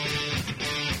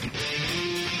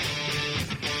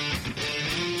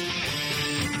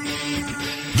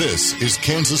This is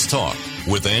Kansas Talk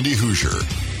with Andy Hoosier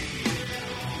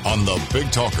on the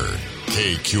Big Talker,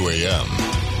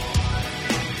 KQAM.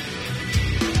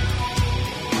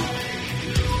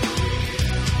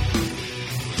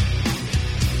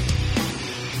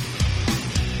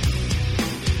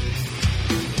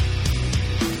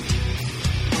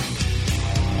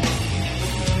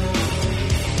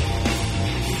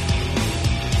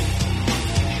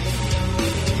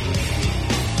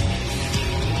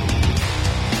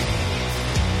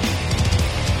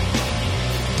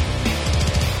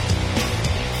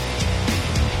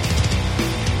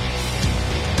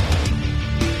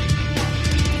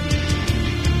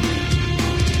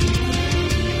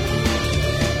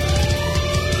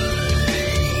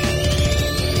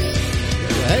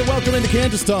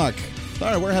 Kansas Talk. All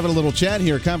right, we're having a little chat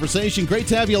here, conversation. Great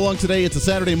to have you along today. It's a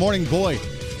Saturday morning. Boy,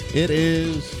 it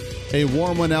is a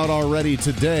warm one out already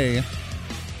today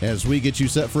as we get you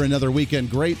set for another weekend.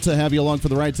 Great to have you along for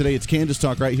the ride today. It's Kansas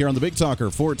Talk right here on the Big Talker,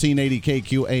 1480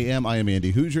 KQAM. I am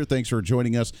Andy Hoosier. Thanks for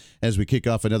joining us as we kick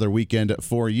off another weekend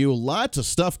for you. Lots of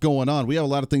stuff going on. We have a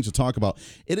lot of things to talk about.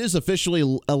 It is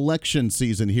officially election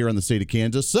season here in the state of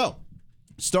Kansas. So,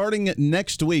 starting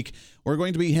next week, we're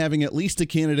going to be having at least a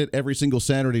candidate every single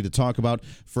Saturday to talk about,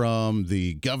 from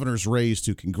the governor's race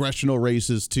to congressional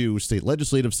races to state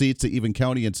legislative seats to even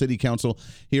county and city council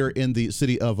here in the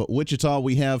city of Wichita.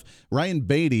 We have Ryan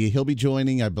Beatty. He'll be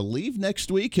joining, I believe,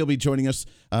 next week. He'll be joining us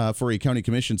for a county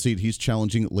commission seat. He's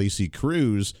challenging Lacey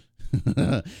Cruz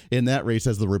in that race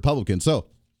as the Republican. So,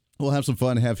 we'll have some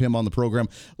fun, have him on the program.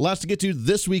 Lots to get to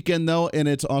this weekend, though, and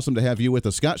it's awesome to have you with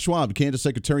us. Scott Schwab, Kansas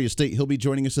Secretary of State, he'll be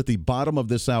joining us at the bottom of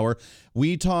this hour.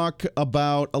 We talk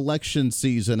about election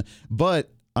season,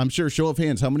 but I'm sure, show of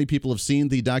hands, how many people have seen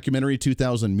the documentary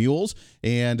 2000 Mules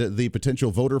and the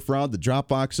potential voter fraud, the drop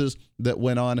boxes that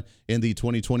went on in the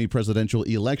 2020 presidential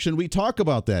election? We talk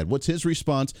about that. What's his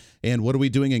response, and what are we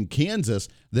doing in Kansas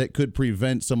that could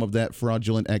prevent some of that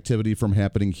fraudulent activity from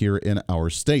happening here in our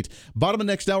state? Bottom of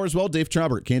next hour as well, Dave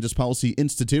Trabert, Kansas Policy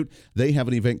Institute. They have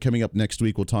an event coming up next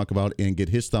week we'll talk about and get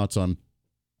his thoughts on,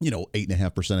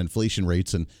 8.5% inflation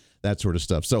rates and that sort of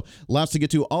stuff. So lots to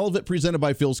get to. All of it presented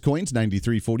by Phil's Coins,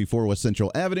 9344 West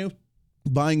Central Avenue.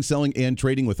 Buying, selling, and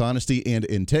trading with honesty and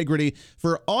integrity.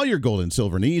 For all your gold and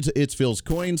silver needs, it's Phil's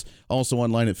Coins. Also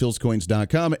online at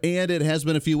philscoins.com. And it has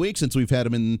been a few weeks since we've had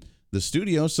him in the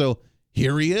studio. So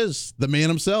here he is, the man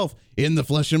himself, in the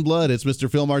flesh and blood. It's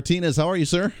Mr. Phil Martinez. How are you,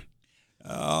 sir?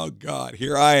 Oh, God,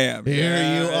 here I am. Here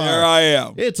you are. Here I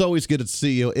am. It's always good to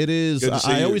see you. It is.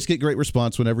 I always get great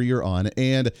response whenever you're on.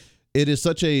 And it is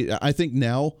such a, I think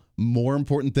now, more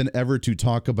important than ever to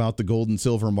talk about the gold and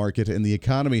silver market and the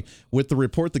economy. With the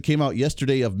report that came out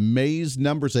yesterday of May's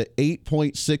numbers at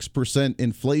 8.6%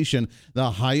 inflation,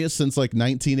 the highest since like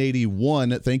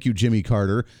 1981. Thank you, Jimmy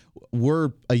Carter.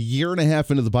 We're a year and a half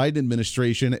into the Biden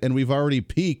administration, and we've already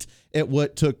peaked at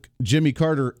what took Jimmy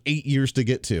Carter 8 years to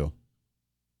get to.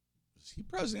 Was he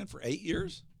president for 8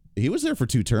 years? He was there for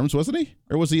 2 terms, wasn't he?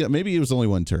 Or was he? Maybe he was only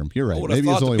 1 term. You're right. Maybe he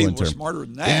was only 1 term. Smarter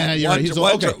than that. Yeah, you're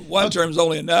right. One term's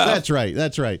only enough. That's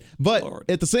right. But Lord,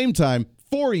 at the same time,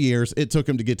 4 years it took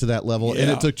him to get to that level,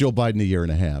 and it took Joe Biden a year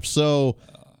and a half. So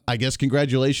I guess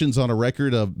congratulations on a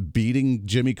record of beating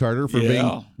Jimmy Carter for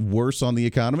being worse on the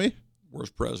economy.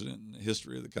 Worst president in the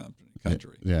history of the country.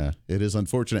 Yeah, it is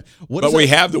unfortunate. But we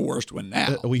have the worst one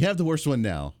now. We have the worst one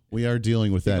now. We are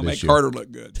dealing with that issue. Make Carter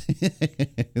look good.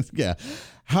 Yeah.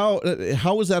 How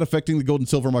is that affecting the gold and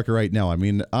silver market right now? I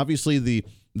mean, obviously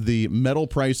the metal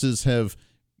prices have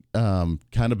kind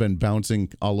of been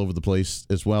bouncing all over the place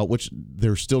as well, which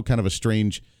they're still kind of a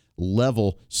strange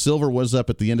level. Silver was up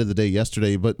at the end of the day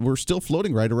yesterday, but we're still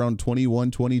floating right around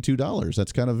 $21, $22.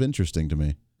 That's kind of interesting to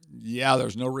me. Yeah,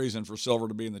 there's no reason for silver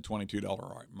to be in the $22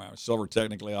 mark. Silver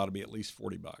technically ought to be at least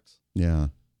 $40. Yeah.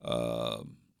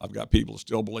 I've got people who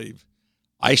still believe.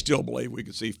 I still believe we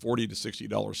could see $40 to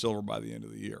 $60 silver by the end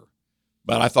of the year.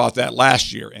 But I thought that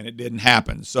last year, and it didn't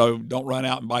happen. So don't run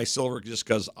out and buy silver just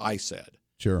because I said.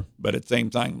 Sure. But at the same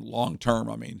time, long term,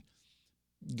 I mean,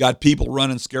 got people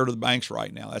running scared of the banks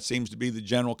right now. That seems to be the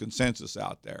general consensus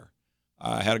out there.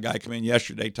 I had a guy come in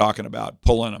yesterday talking about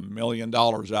pulling $1 million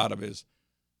out of his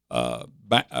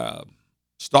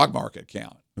stock market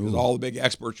account. Because all the big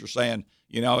experts are saying,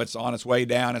 it's on its way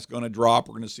down. It's going to drop.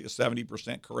 We're going to see a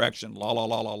 70% correction. La la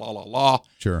la la la la la.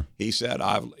 Sure. He said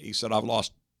I've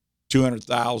lost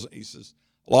 200,000. He says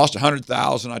lost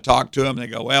 100,000. I talked to him. And they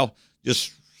go, well,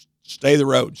 just stay the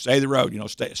road. Stay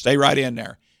right in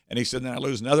there. And he said then I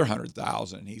lose another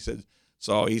 100,000. He said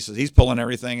he's pulling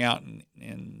everything out and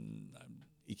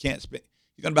he can't spend.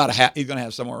 He's going to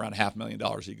have somewhere around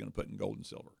 $500,000 he's going to put in gold and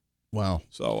silver. Wow.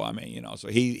 So I mean, so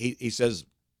he says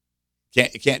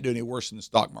it can't do any worse than the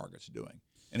stock market's doing,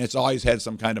 and it's always had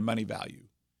some kind of money value.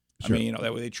 Sure. I mean,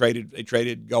 they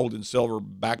traded gold and silver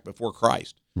back before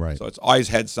Christ, Right. So it's always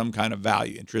had some kind of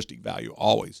value, intrinsic value,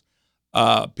 always.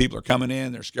 People are coming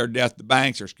in, they're scared to death of the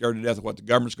banks, they're scared to death of what the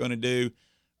government's going to do.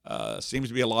 Seems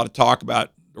to be a lot of talk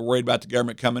about they're worried about the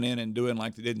government coming in and doing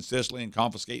like they did in Sicily and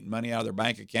confiscating money out of their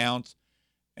bank accounts,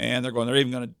 and they're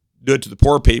even going to do it to the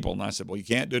poor people. And I said, well, you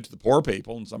can't do it to the poor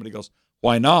people. And somebody goes,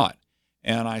 why not?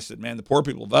 And I said, man, the poor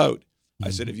people vote. I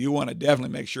said, if you want to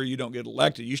definitely make sure you don't get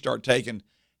elected, you start taking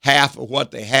half of what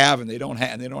they have, and they don't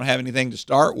have anything to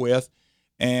start with.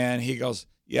 And he goes,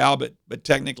 yeah, but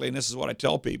technically, and this is what I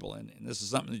tell people, and this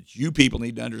is something that you people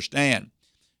need to understand.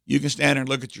 You can stand there and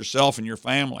look at yourself and your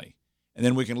family, and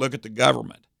then we can look at the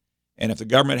government. And if the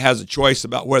government has a choice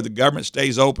about whether the government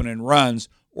stays open and runs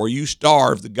or you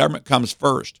starve, the government comes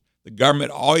first. The government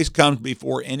always comes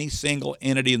before any single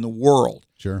entity in the world.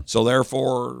 Sure. So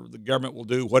therefore, the government will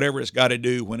do whatever it's got to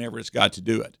do whenever it's got to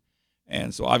do it.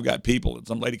 And so I've got people,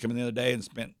 some lady come in the other day and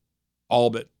spent all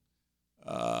but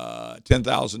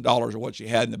 $10,000 of what she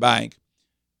had in the bank.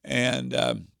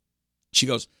 And she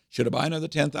goes, should I buy another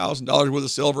 $10,000 worth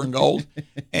of silver and gold?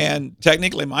 And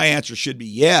technically my answer should be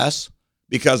yes,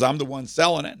 because I'm the one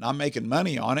selling it and I'm making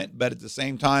money on it. But at the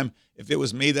same time, if it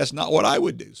was me, that's not what I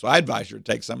would do. So I advise her to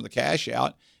take some of the cash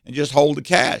out and just hold the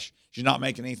cash. She's not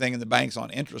making anything in the banks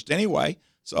on interest anyway.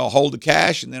 So I'll hold the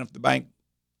cash, and then if the bank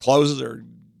closes or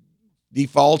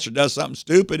defaults or does something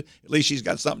stupid, at least she's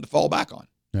got something to fall back on.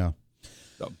 Yeah.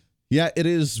 So. Yeah,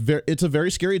 it's a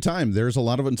very scary time. There's a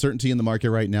lot of uncertainty in the market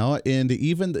right now. And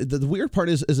even the weird part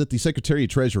is that the Secretary of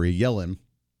Treasury, Yellen,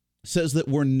 says that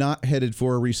we're not headed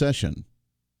for a recession.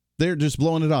 They're just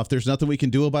blowing it off. There's nothing we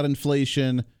can do about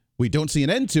inflation. We don't see an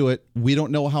end to it. We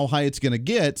don't know how high it's going to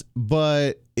get,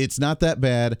 but it's not that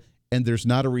bad, and there's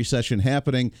not a recession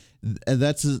happening. And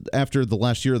that's after the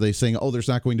last year they saying, oh, there's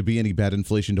not going to be any bad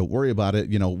inflation. Don't worry about it.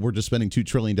 We're just spending $2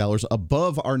 trillion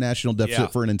above our national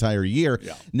deficit for an entire year.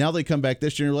 Yeah. Now they come back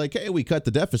this year and are like, hey, we cut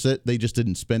the deficit. They just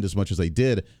didn't spend as much as they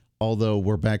did, although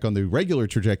we're back on the regular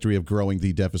trajectory of growing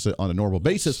the deficit on a normal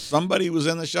basis. Somebody was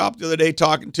in the shop the other day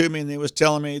talking to me, and they was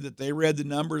telling me that they read the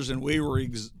numbers, and we were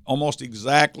almost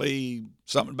exactly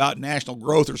something about national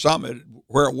growth or something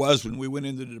where it was when we went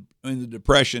into the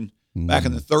Depression back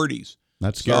in the 30s.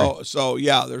 That's scary. So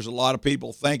yeah, there's a lot of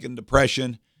people thinking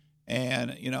depression, and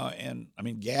I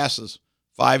mean, gas is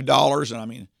 $5,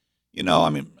 and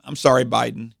I'm sorry,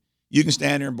 Biden. You can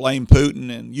stand there and blame Putin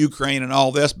and Ukraine and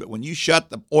all this, but when you shut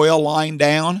the oil line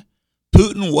down,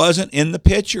 Putin wasn't in the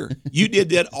picture. You did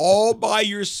that all by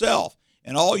yourself.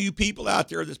 And all you people out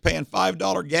there that's paying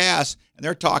 $5 gas, and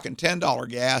they're talking $10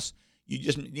 gas, you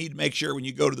just need to make sure when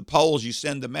you go to the polls, you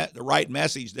send the right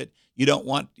message that you don't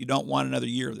want another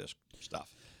year of this stuff.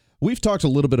 We've talked a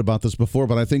little bit about this before,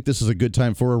 but I think this is a good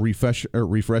time for a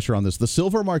refresher on this. The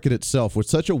silver market itself, with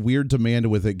such a weird demand,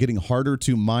 with it getting harder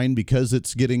to mine because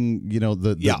it's getting,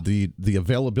 the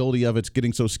availability of it's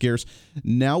getting so scarce.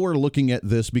 Now we're looking at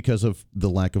this because of the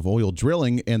lack of oil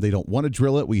drilling, and they don't want to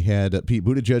drill it. We had Pete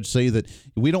Buttigieg say that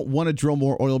we don't want to drill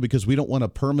more oil because we don't want a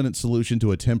permanent solution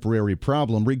to a temporary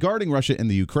problem regarding Russia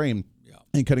and the Ukraine.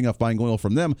 And cutting off buying oil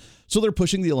from them. So they're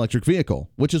pushing the electric vehicle,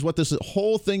 which is what this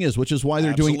whole thing is, which is why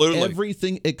they're doing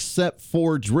everything except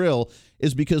for drill,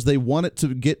 is because they want it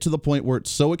to get to the point where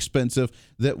it's so expensive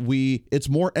that it's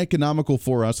more economical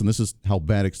for us, and this is how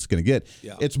bad it's going to get.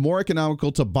 Yeah. It's more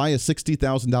economical to buy a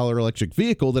 $60,000 electric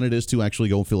vehicle than it is to actually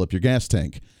go and fill up your gas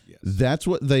tank. Yes. That's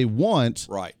what they want.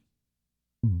 Right.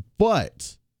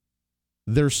 But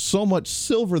there's so much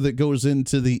silver that goes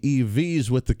into the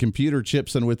EVs with the computer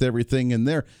chips and with everything in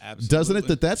there. Absolutely.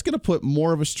 Doesn't it that's going to put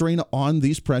more of a strain on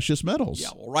these precious metals? Yeah,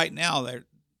 well, right now,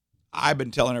 I've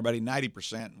been telling everybody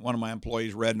 90%. One of my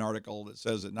employees read an article that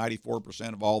says that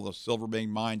 94% of all the silver being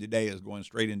mined today is going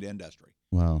straight into industry.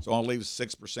 Wow. So it only leaves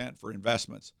 6% for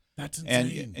investments. That's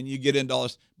insane. And you get into all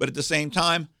this. But at the same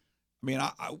time, we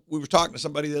were talking to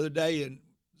somebody the other day, and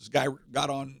this guy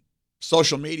got on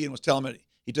social media and was telling me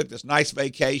he took this nice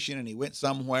vacation and he went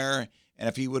somewhere, and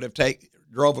if he would have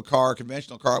drove a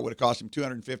conventional car, it would have cost him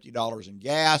 $250 in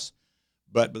gas.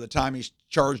 But by the time he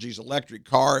charged his electric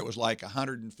car, it was like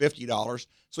 $150.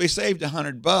 So he saved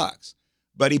 $100.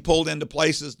 But he pulled into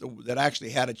places that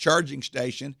actually had a charging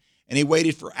station, and he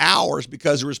waited for hours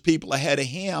because there was people ahead of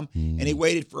him, and he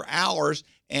waited for hours,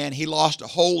 and he lost a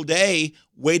whole day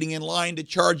waiting in line to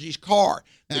charge his car.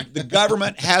 The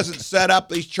government hasn't set up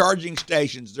these charging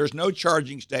stations. There's no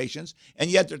charging stations, and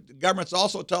yet the government's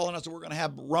also telling us that we're going to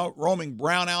have roaming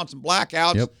brownouts and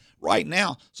blackouts right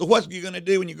now. So what are you going to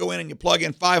do when you go in and you plug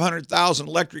in 500,000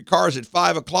 electric cars at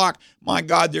 5 o'clock? My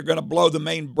God, they're going to blow the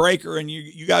main breaker, and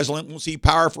you guys won't see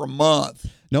power for a month.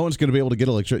 No one's going to be able to get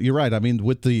electricity. You're right. I mean,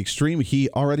 with the extreme heat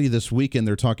already this weekend,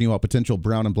 they're talking about potential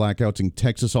brown and blackouts in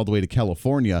Texas all the way to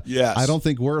California. Yes. I don't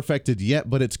think we're affected yet,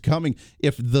 but it's coming.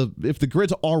 If the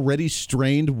grid's already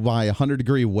strained by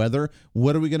 100-degree weather,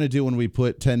 what are we going to do when we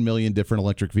put 10 million different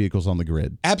electric vehicles on the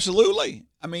grid? Absolutely.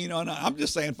 I mean, I'm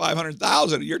just saying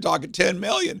 500,000. You're talking 10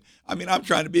 million. I mean, I'm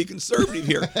trying to be conservative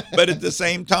here. But at the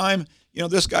same time,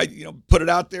 this guy, put it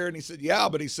out there, and he said, yeah,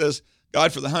 but he says,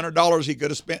 God, for the $100 he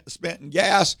could have spent in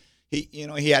gas,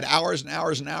 he had hours and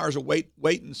hours and hours of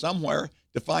waiting somewhere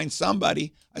to find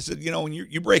somebody. I said, when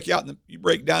you break down in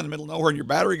the middle of nowhere and your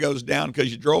battery goes down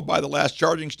because you drove by the last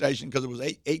charging station because it was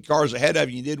eight cars ahead of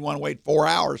you, and you didn't want to wait 4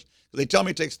 hours. So they tell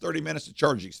me it takes 30 minutes to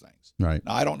charge these things. Right.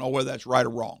 Now, I don't know whether that's right or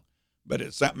wrong, but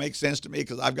that makes sense to me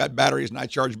because I've got batteries and I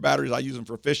charge batteries. I use them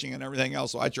for fishing and everything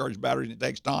else, so I charge batteries and it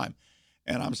takes time.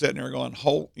 And I'm sitting there going,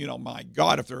 my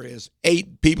God, if there is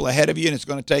 8 people ahead of you and it's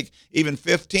going to take even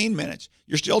 15 minutes,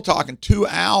 you're still talking 2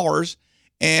 hours.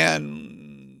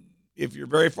 And if you're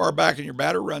very far back and your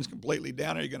battery runs completely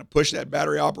down, are you going to push that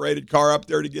battery-operated car up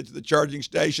there to get to the charging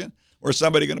station? Or is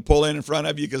somebody going to pull in front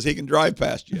of you because he can drive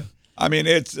past you? I mean,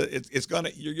 it's going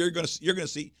to you're going to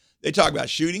see. They talk about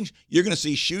shootings. You're going to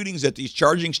see shootings at these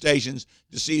charging stations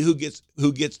to see who gets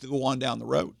to go on down the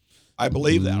road. I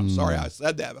believe that. I'm sorry I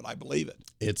said that, but I believe it.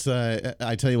 It's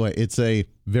I tell you what, it's a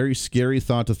very scary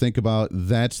thought to think about.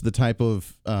 That's the type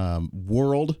of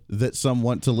world that some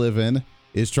want to live in,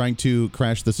 is trying to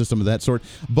crash the system of that sort.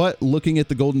 But looking at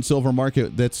the gold and silver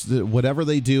market, that's whatever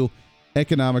they do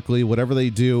economically, whatever they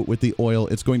do with the oil,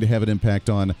 it's going to have an impact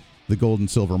on the gold and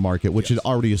silver market, which it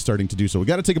already is starting to do so. We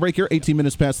got to take a break here. 18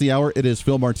 minutes past the hour. It is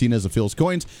Phil Martinez of Phil's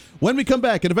Coins. When we come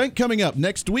back, an event coming up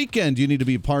next weekend you need to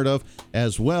be part of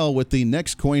as well with the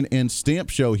next coin and stamp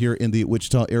show here in the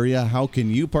Wichita area. How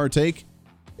can you partake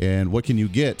and what can you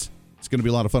get? It's going to be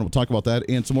a lot of fun. We'll talk about that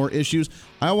and some more issues.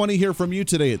 I want to hear from you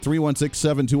today at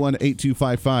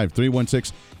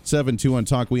 316-721-8255,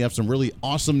 316-721-TALK. We have some really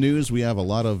awesome news. We have a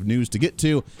lot of news to get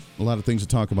to, a lot of things to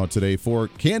talk about today for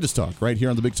Kansas Talk right here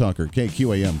on the Big Talker,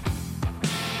 KQAM.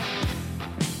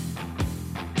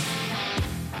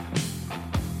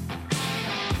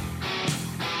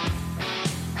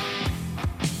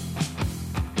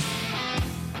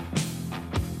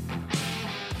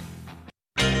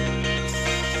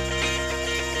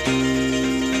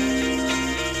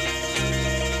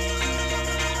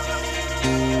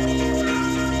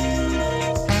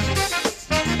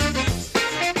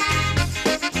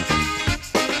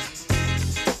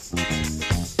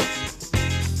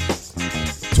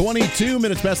 22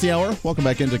 minutes past the hour. Welcome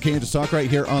back into Kansas Talk right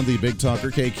here on the Big Talker,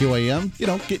 KQAM.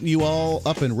 Getting you all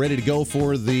up and ready to go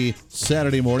for the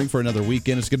Saturday morning for another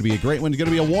weekend. It's going to be a great one. It's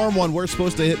going to be a warm one. We're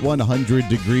supposed to hit 100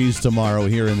 degrees tomorrow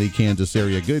here in the Kansas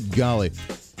area. Good golly.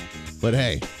 But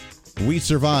hey, we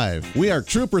survive. We are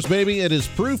troopers, baby. It is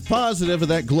proof positive of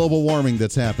that global warming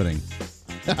that's happening.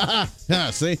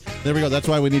 See? There we go. That's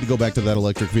why we need to go back to that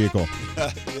electric vehicle.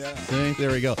 Yeah. See?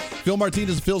 There we go. Phil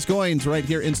Martinez of Phil's Coins right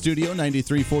here in studio,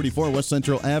 9344 West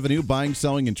Central Avenue. Buying,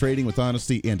 selling, and trading with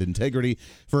honesty and integrity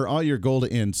for all your gold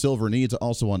and silver needs.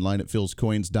 Also online at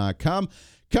philscoins.com.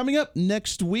 Coming up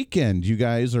next weekend, you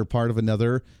guys are part of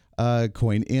another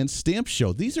coin and stamp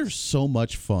show. These are so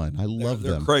much fun. I love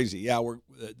them. They're crazy. Yeah,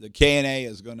 the K&A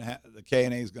is going to have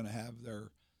their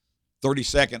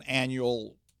 32nd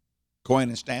annual coin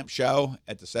and stamp show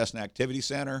at the Cessna Activity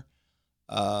Center.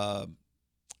 All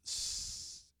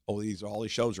these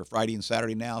shows are Friday and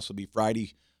Saturday now, so it'll be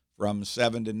Friday from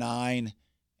 7 to 9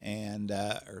 and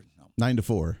 9 to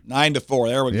 4. 9 to 4.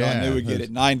 There we go. Yeah, I knew we'd get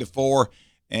it 9 to 4,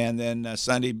 and then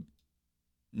Saturday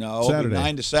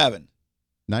 9 to 7.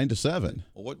 9 to 7.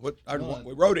 Well,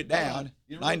 we wrote it down.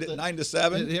 9 to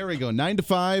 7. Here we go. 9 to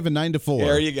 5 and 9 to 4.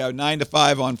 There you go. 9 to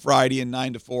 5 on Friday and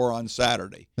 9 to 4 on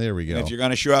Saturday. There we go. And if you're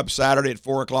going to show up Saturday at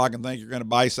 4 o'clock and think you're going to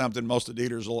buy something, most of the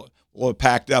dealers will have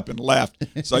packed up and left.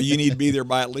 So you need to be there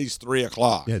by at least 3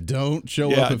 o'clock. Yeah, don't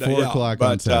show up at 4 o'clock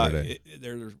on Saturday.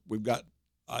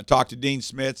 I talked to Dean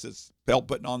Smits that's helped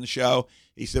putting on the show.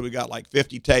 He said we got like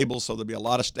 50 tables, so there'll be a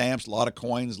lot of stamps, a lot of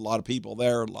coins, a lot of people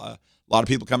there, a lot of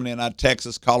people coming in out of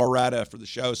Texas, Colorado for the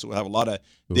show, so we'll have a lot of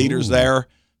dealers there.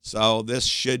 So this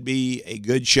should be a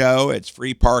good show. It's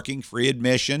free parking, free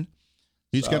admission.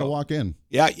 You just got to walk in.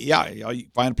 Yeah. You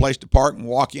find a place to park and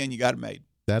walk in, you got it made.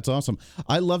 That's awesome.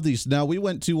 I love these. Now, we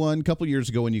went to one a couple years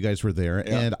ago when you guys were there,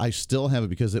 and I still have it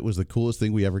because it was the coolest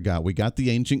thing we ever got. We got the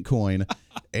ancient coin,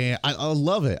 and I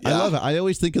love it. I love it. I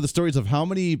always think of the stories of how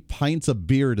many pints of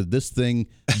beer did this thing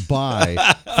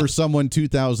buy for someone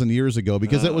 2,000 years ago,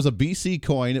 because it was a BC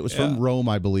coin. It was from Rome,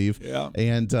 I believe. Yeah.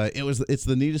 And it's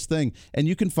the neatest thing. And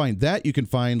you can find that. You can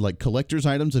find like collector's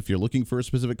items if you're looking for a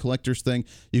specific collector's thing.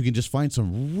 You can just find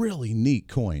some really neat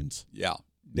coins. Yeah.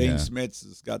 Dane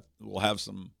Smith's will have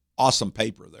some awesome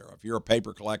paper there. If you're a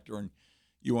paper collector and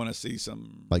you want to see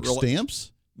some like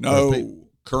stamps? No,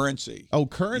 currency. Oh,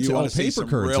 currency. Paper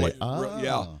currency.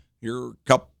 Here,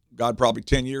 probably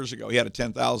 10 years ago, he had a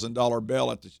 $10,000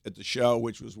 bill at the show,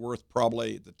 which was worth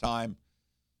probably at the time,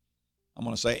 I'm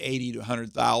going to say $80,000 to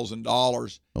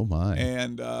 $100,000. Oh my!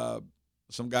 And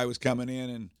some guy was coming in,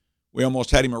 and we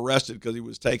almost had him arrested because he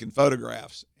was taking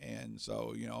photographs. And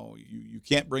so, you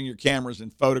can't bring your cameras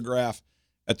and photograph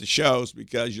at the shows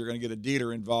because you're going to get a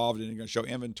dealer involved and you're going to show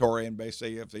inventory. And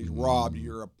basically, if he's robbed,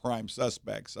 you're a prime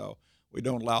suspect. So we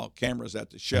don't allow cameras at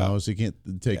the show. Oh, so you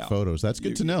can't take photos. That's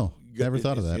good to know. Never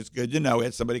thought of that. It's good to know. We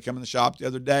had somebody come in the shop the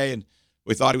other day, and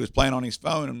we thought he was playing on his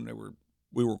phone, and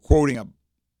we were quoting an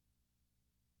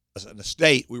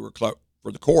estate. We were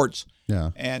for the courts.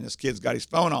 Yeah. And this kid's got his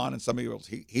phone on, and somebody goes,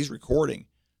 he's recording.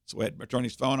 So we had to turn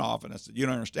his phone off, and I said, you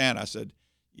don't understand. I said,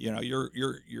 you're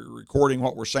recording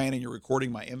what we're saying, and you're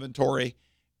recording my inventory.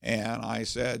 And I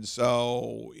said,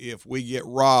 so if we get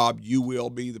robbed, you will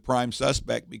be the prime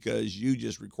suspect because you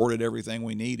just recorded everything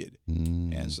we needed.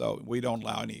 And so we don't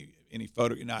allow any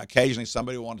photo. Now, occasionally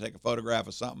somebody will want to take a photograph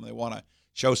of something they want to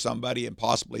show somebody and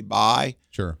possibly buy.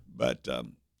 Sure. But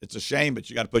it's a shame, but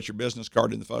you got to put your business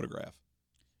card in the photograph.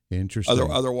 Interesting.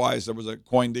 Otherwise, there was a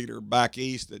coin dealer back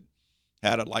east that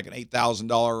had an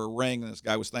 $8,000 ring, and this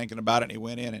guy was thinking about it, and he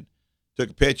went in and took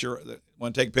a picture.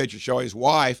 Wanted to take a picture, show his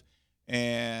wife,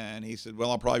 and he said,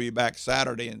 well, I'll probably be back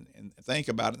Saturday and think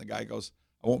about it. And the guy goes,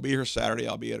 I won't be here Saturday.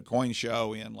 I'll be at a coin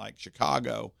show in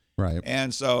Chicago. Right.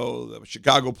 And so the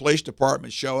Chicago Police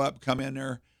Department show up, come in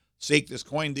there, seek this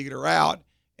coin dealer out,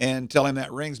 and tell him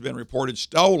that ring's been reported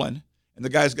stolen, and the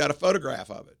guy's got a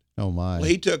photograph of it. Oh my! Well,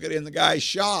 he took it in the guy's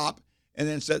shop and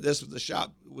then said this was the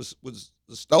shop was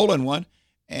the stolen one.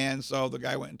 And so the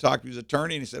guy went and talked to his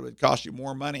attorney, and he said it would cost you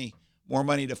more money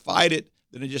to fight it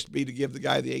than it just be to give the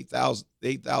guy the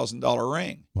 $8,000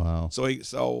 ring. Wow! So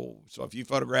if you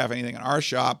photograph anything in our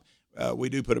shop, we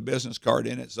do put a business card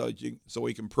in it so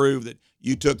we can prove that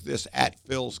you took this at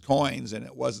Phil's Coins and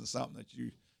it wasn't something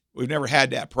that we've never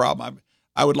had that problem.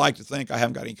 I would like to think I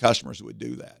haven't got any customers who would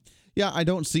do that. Yeah, I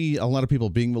don't see a lot of people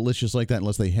being malicious like that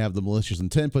unless they have the malicious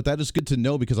intent, but that is good to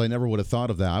know because I never would have thought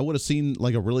of that. I would have seen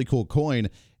like a really cool coin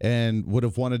and would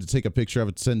have wanted to take a picture of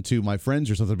it, send to my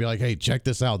friends or something, be like, hey, check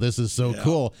this out. This is so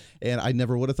cool. And I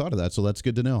never would have thought of that, so that's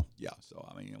good to know. Yeah, so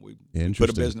I mean, we put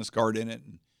a business card in it,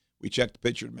 and we check the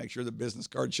picture to make sure the business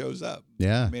card shows up.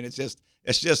 Yeah. I mean, it's just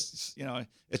it's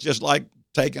just like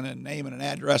taking a name and an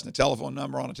address and a telephone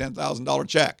number on a $10,000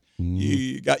 check.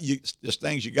 You there's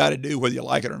things you got to do whether you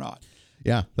like it or not.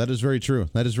 Yeah, that is very true.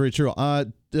 That is very true.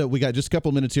 We got just a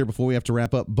couple minutes here before we have to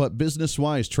wrap up. But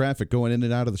business-wise, traffic going in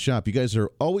and out of the shop, you guys are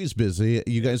always busy.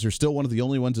 You guys are still one of the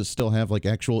only ones that still have like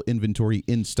actual inventory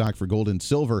in stock for gold and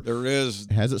silver. There is.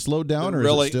 Has it slowed down, or is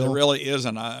it still? There really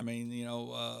isn't. I mean,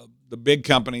 the big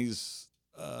companies,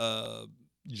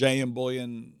 J.M.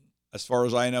 Bullion, as far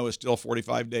as I know, is still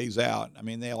 45 days out. I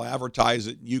mean, they'll advertise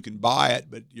it and you can buy it,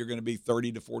 but you're going to be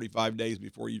 30 to 45 days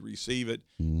before you receive it.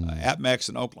 APMEX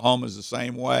in Oklahoma is the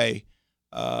same way.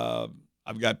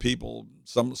 I've got people,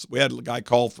 we had a guy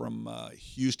call from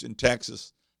Houston,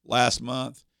 Texas last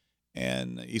month,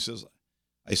 and he says,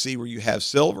 I see where you have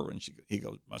silver. And he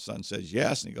goes, my son says,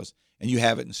 yes. And he goes, and you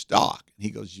have it in stock? And he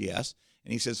goes, yes.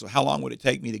 And he says, so how long would it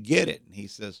take me to get it? And he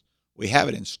says, we have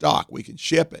it in stock. We can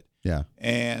ship it. Yeah.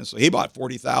 And so he bought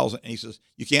 $40,000, and he says,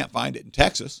 you can't find it in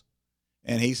Texas.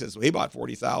 And he says, well, he bought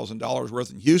 $40,000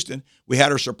 worth in Houston. We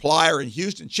had our supplier in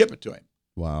Houston ship it to him.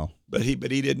 Wow. But he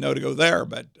didn't know to go there.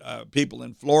 But people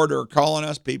in Florida are calling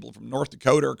us. People from North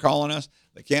Dakota are calling us.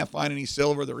 They can't find any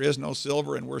silver. There is no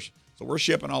silver. And we're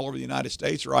shipping all over the United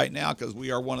States right now because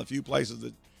we are one of the few places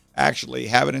that actually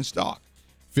have it in stock.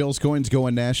 Phil's Coins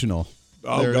going national.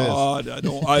 There God,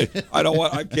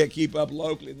 I can't keep up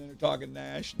locally, and then they're talking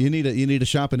national. You need to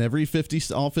shop in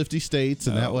all 50 states,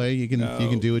 and that way you can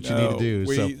do what you need to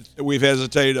do. We've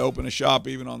hesitated to open a shop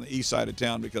even on the east side of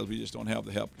town because we just don't have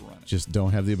the help to run it. Just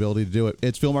don't have the ability to do it.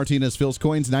 It's Phil Martinez, Phil's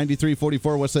Coins,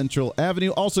 9344 West Central Avenue.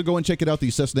 Also go and check it out,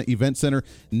 the Cessna Event Center,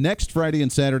 next Friday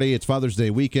and Saturday. It's Father's Day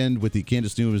weekend with the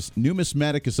Kansas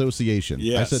Numismatic Association.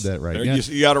 Yes. I said that right. Yeah.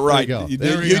 You got it right.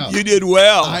 You did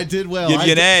well. I did well. Give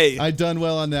you an A. I done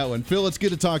well on that one. Phil, it's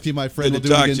good to talk to you, my friend. Good to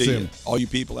we'll do talk it again to soon. you. All you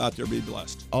people out there, be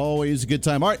blessed. Always a good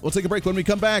time. All right, we'll take a break. When we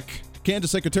come back,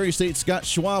 Kansas Secretary of State Scott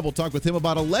Schwab will talk with him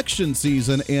about election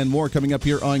season and more coming up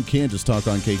here on Kansas Talk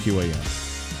on KQAM.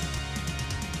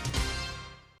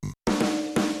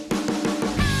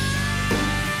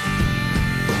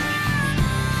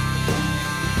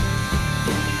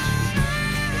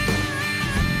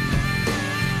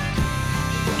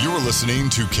 You're listening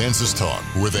to Kansas Talk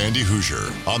with Andy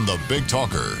Hoosier on the Big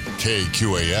Talker,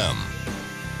 KQAM.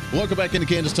 Welcome back into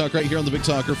Kansas Talk right here on the Big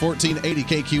Talker, 1480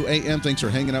 KQAM. Thanks for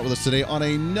hanging out with us today on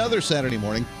another Saturday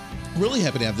morning. Really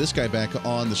happy to have this guy back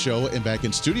on the show and back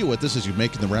in studio with us as you're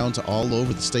making the rounds all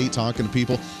over the state, talking to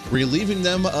people, relieving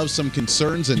them of some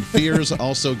concerns and fears,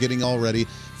 also getting all ready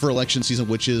for election season,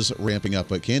 which is ramping up.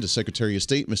 But Kansas Secretary of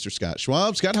State, Mr. Scott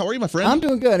Schwab. Scott, how are you, my friend? I'm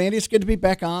doing good, Andy. It's good to be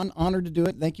back on. Honored to do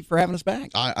it. Thank you for having us back.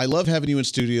 I love having you in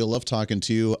studio. Love talking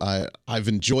to you. I've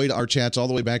enjoyed our chats all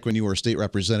the way back when you were a state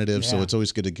representative, so it's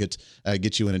always good to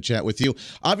get you in and chat with you.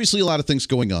 Obviously, a lot of things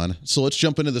going on, so let's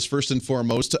jump into this first and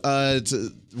foremost.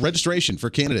 Registration for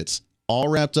candidates. All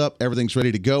wrapped up. Everything's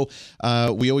ready to go.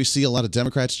 We always see a lot of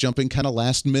Democrats jumping kind of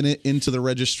last minute into the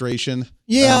registration,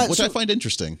 which I find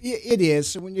interesting. It is.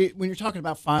 So when you're talking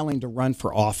about filing to run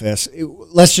for office,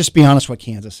 let's just be honest what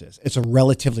Kansas is. It's a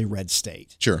relatively red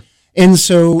state. Sure. And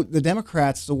so the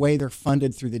Democrats, the way they're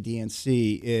funded through the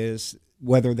DNC is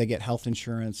whether they get health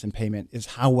insurance and payment is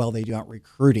how well they do out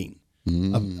recruiting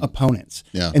opponents.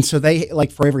 Yeah. And so they,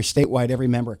 like for every statewide, every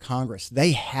member of Congress,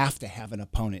 they have to have an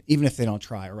opponent, even if they don't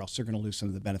try, or else they're going to lose some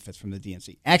of the benefits from the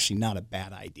DNC. Actually, not a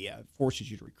bad idea. It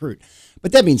forces you to recruit.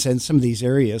 But that being said, in some of these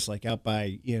areas, like out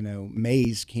by,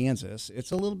 Mays, Kansas,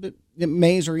 it's a little bit,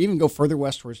 Mays, or even go further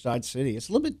west towards Dodge City, it's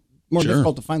a little bit more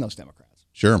difficult to find those Democrats.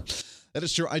 Sure. That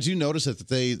is true. I do notice that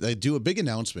they do a big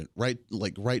announcement right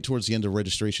towards the end of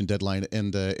registration deadline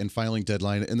and filing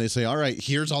deadline, and they say, "All right,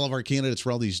 here's all of our candidates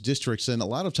for all these districts." And a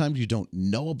lot of times you don't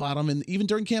know about them, and even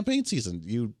during campaign season,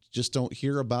 you just don't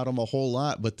hear about them a whole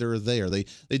lot. But they're there. They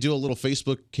do a little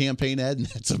Facebook campaign ad, and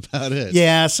that's about it.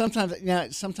 Yeah. Sometimes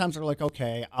they're like,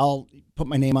 "Okay, I'll put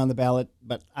my name on the ballot,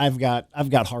 but I've got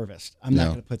harvest. I'm not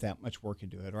going to put that much work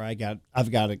into it, or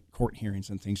I've got court hearings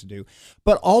and things to do."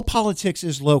 But all politics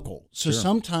is local. So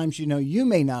sometimes, you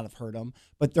may not have heard them,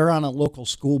 but they're on a local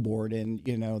school board and,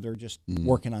 they're just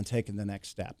working on taking the next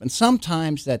step. And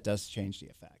sometimes that does change the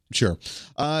effect. Sure.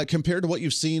 Compared to what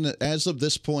you've seen as of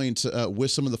this point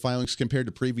with some of the filings compared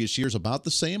to previous years, about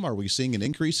the same? Are we seeing an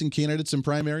increase in candidates in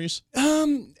primaries?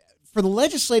 For the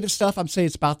legislative stuff, I'm saying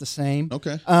it's about the same.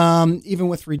 Okay. Even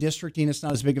with redistricting, it's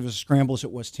not as big of a scramble as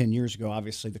it was 10 years ago.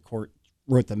 Obviously, the court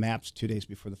wrote the maps 2 days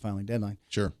before the filing deadline.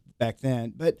 Sure. Back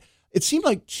then. But it seemed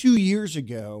like 2 years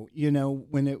ago,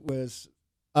 when it was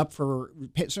up for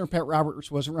Senator Pat Roberts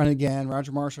wasn't running again,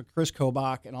 Roger Marshall, Chris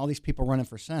Kobach, and all these people running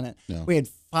for Senate. Yeah. We had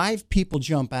 5 people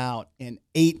jump out and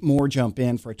 8 more jump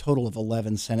in for a total of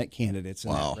 11 Senate candidates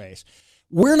in that race.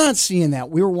 We're not seeing that.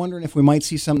 We were wondering if we might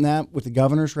see something of that with the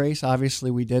governor's race. Obviously,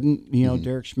 we didn't.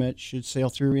 Derek Schmidt should sail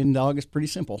through in August. Pretty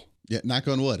simple. Yeah, knock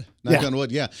on wood. Knock on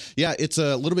wood. Yeah. It's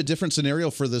a little bit different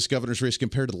scenario for this governor's race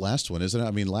compared to the last one, isn't it?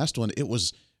 I mean, last one, it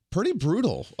was pretty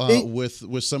brutal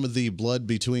with some of the blood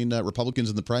between Republicans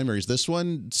in the primaries. This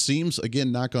one seems,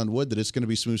 again, knock on wood, that it's going to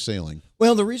be smooth sailing.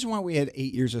 Well, the reason why we had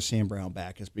 8 years of Sam Brown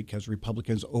back is because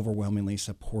Republicans overwhelmingly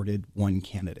supported one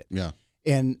candidate. Yeah.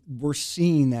 And we're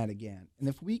seeing that again. And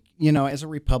if we, as a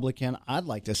Republican, I'd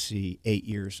like to see 8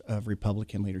 years of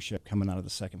Republican leadership coming out of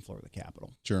the second floor of the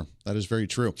Capitol. Sure. That is very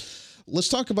true. Let's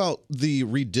talk about the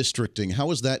redistricting. How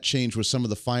has that changed with some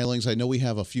of the filings? I know we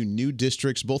have a few new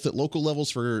districts, both at local levels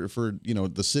for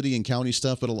the city and county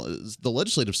stuff, but the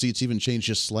legislative seats even changed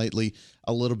just slightly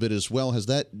a little bit as well. Has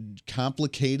that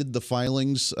complicated the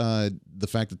filings, the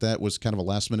fact that was kind of a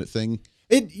last-minute thing?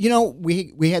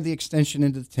 We had the extension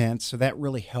into the 10th, so that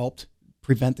really helped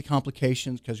prevent the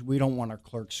complications because we don't want our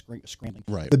clerks scrambling.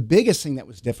 Right. The biggest thing that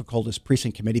was difficult is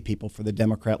precinct committee people for the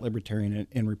Democrat, Libertarian,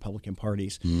 and Republican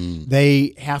parties.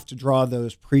 They have to draw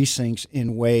those precincts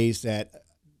in ways that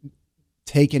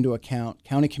take into account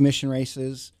county commission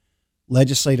races,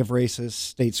 legislative races,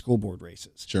 state school board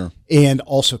races. Sure. And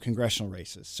also congressional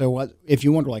races. So if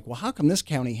you wonder, like, well, how come this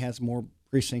county has more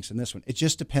precincts than this one? It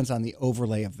just depends on the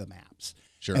overlay of the maps.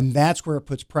 Sure. And that's where it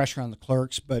puts pressure on the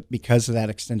clerks. But because of that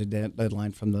extended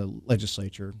deadline from the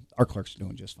legislature, our clerks are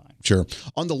doing just fine. Sure.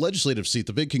 On the legislative seat,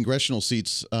 the big congressional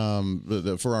seats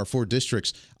for our 4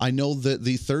 districts, I know that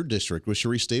the 3rd district with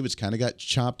Sharice Davids kind of got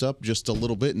chopped up just a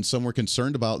little bit, and some were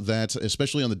concerned about that,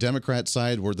 especially on the Democrat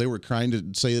side, where they were trying to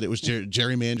say that it was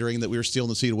gerrymandering, that we were stealing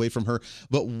the seat away from her.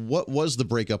 But what was the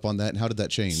breakup on that, and how did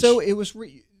that change? So it was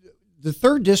the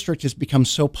 3rd district has become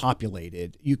so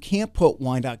populated, you can't put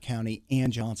Wyandotte County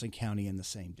and Johnson County in the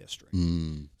same district.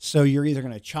 So you're either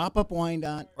going to chop up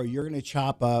Wyandotte or you're going to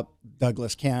chop up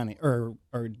Douglas County or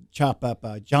chop up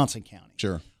Johnson County.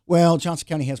 Sure. Well, Johnson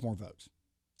County has more votes.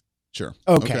 Sure.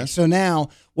 Okay. So now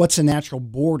what's a natural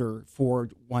border for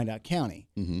Wyandotte County?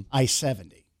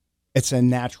 I-70. It's a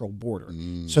natural border.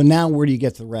 So now where do you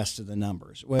get the rest of the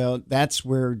numbers? Well, that's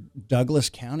where Douglas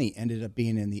County ended up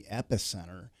being in the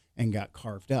epicenter and got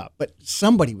carved up. But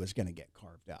somebody was going to get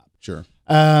carved up. Sure.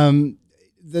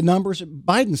 The numbers,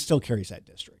 Biden still carries that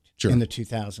district in the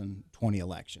 2020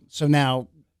 election. So now,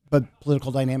 but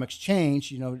political dynamics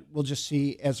change. We'll just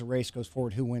see as the race goes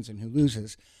forward who wins and who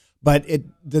loses. But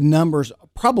the numbers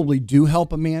probably do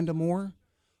help Amanda more,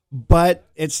 but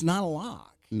it's not a lot.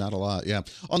 Not a lot, yeah.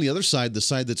 On the other side, the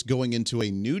side that's going into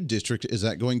a new district, is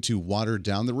that going to water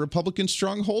down the Republican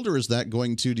stronghold, or is that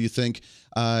going to, do you think,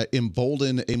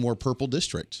 embolden a more purple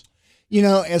district?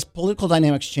 As political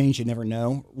dynamics change, you never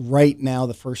know. Right now,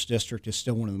 the 1st district is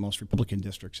still one of the most Republican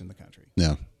districts in the country.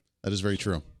 Yeah, that is very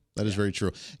true. That is very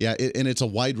true. Yeah, and it's a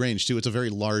wide range, too. It's a very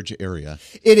large area.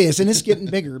 It is, and it's getting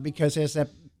bigger because as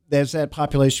that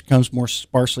population becomes more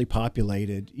sparsely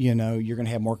populated, you're going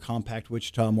to have more compact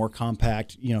Wichita, more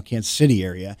compact, Kansas City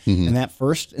area. And that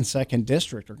 1st and 2nd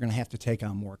district are going to have to take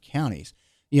on more counties.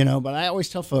 But I always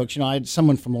tell folks, I had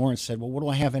someone from Lawrence said, well, what do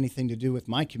I have anything to do with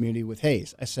my community with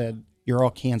Hays? I said, you're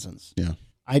all Kansans. Yeah.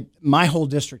 My whole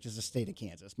district is the state of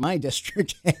Kansas. My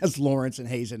district has Lawrence and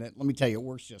Hays in it. Let me tell you, it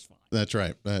works just fine. That's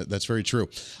right. That's very true.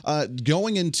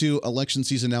 Going into election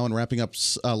season now and wrapping up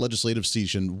legislative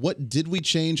season, what did we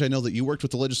change? I know that you worked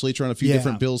with the legislature on a few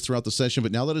different bills throughout the session,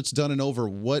 but now that it's done and over,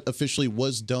 what officially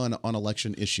was done on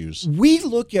election issues? We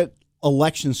look at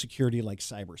election security like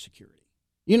cybersecurity.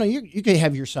 You can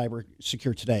have your cyber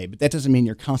secure today, but that doesn't mean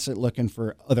you're constantly looking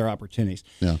for other opportunities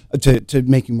to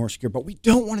make you more secure. But we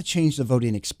don't want to change the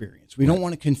voting experience. We don't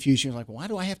want to confuse you. Like, well, why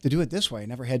do I have to do it this way? I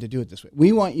never had to do it this way.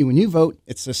 We want you, when you vote,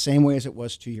 it's the same way as it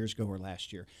was 2 years ago or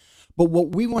last year. But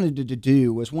what we wanted to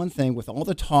do was one thing, with all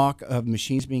the talk of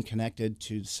machines being connected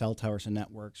to cell towers and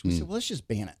networks, we said, well, let's just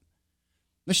ban it.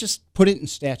 Let's just put it in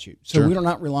statute. So we're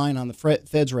not relying on the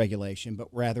Fed's regulation, but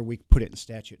rather we put it in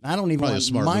statute. And I don't even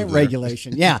want my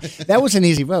regulation. Yeah, that was an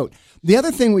easy vote. The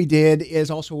other thing we did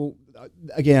is also,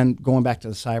 again, going back to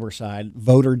the cyber side,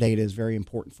 voter data is very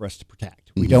important for us to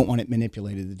protect. We don't want it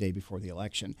manipulated the day before the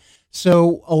election.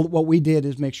 So what we did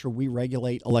is make sure we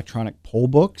regulate electronic poll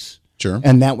books. Sure.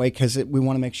 And that way, because we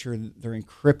want to make sure that they're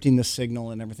encrypting the signal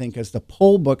and everything, because the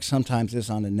poll book sometimes is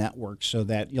on a network, so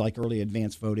that, like early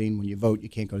advance voting, when you vote, you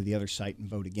can't go to the other site and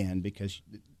vote again because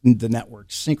the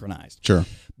network's synchronized. Sure.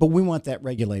 But we want that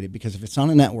regulated, because if it's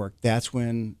on a network, that's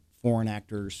when foreign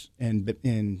actors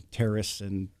and terrorists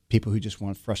and people who just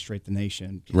want to frustrate the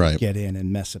nation get in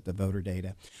and mess up the voter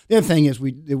data. The other thing is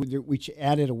we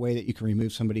added a way that you can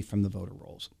remove somebody from the voter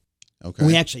rolls. Okay.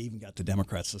 We actually even got the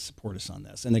Democrats to support us on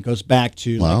this. And it goes back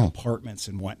to like apartments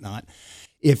and whatnot.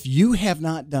 If you have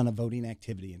not done a voting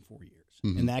activity in 4 years,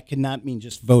 and that could not mean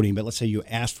just voting, but let's say you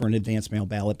asked for an advance mail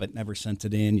ballot but never sent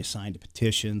it in, you signed a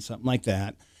petition, something like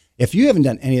that. If you haven't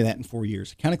done any of that in 4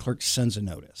 years, the county clerk sends a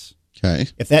notice. Okay.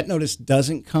 If that notice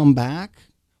doesn't come back,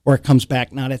 or it comes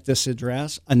back not at this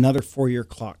address, another 4-year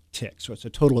clock ticks. So it's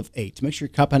a total of 8. To make sure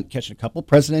you're catching a couple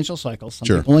presidential cycles. Some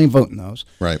people only vote in those.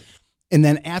 Right. And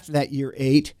then after that year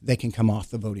 8, they can come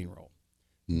off the voting roll.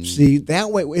 See,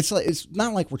 that way, it's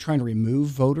not like we're trying to remove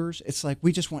voters. It's like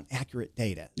we just want accurate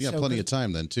data. You got plenty of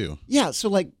time then, too. Yeah, so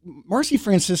like Marcy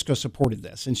Francisco supported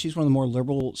this, and she's one of the more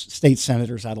liberal state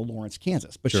senators out of Lawrence,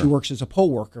 Kansas. But she works as a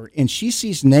poll worker, and she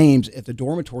sees names at the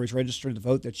dormitories registered to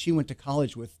vote that she went to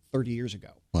college with 30 years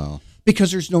ago. Wow.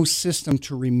 Because there's no system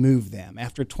to remove them.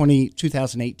 After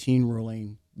 2018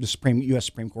 ruling, the U.S.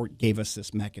 Supreme Court gave us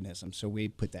this mechanism, so we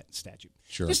put that in statute.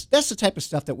 Sure. That's the type of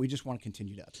stuff that we just want to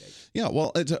continue to update. Yeah,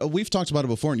 well, we've talked about it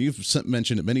before, and you've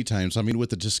mentioned it many times. I mean, with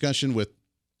the discussion with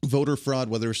voter fraud,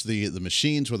 whether it's the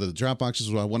machines, whether the drop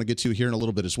boxes, what I want to get to here in a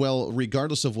little bit as well,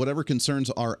 regardless of whatever concerns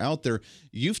are out there,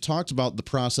 you've talked about the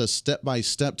process step by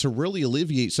step to really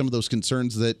alleviate some of those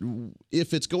concerns that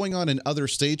if it's going on in other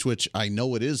states, which I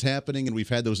know it is happening and we've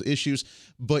had those issues,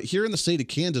 but here in the state of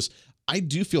Kansas, I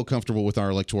do feel comfortable with our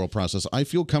electoral process. I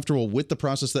feel comfortable with the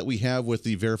process that we have, with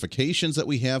the verifications that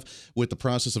we have, with the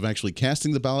process of actually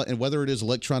casting the ballot, and whether it is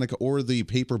electronic or the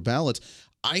paper ballot.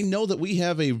 I know that we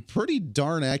have a pretty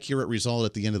darn accurate result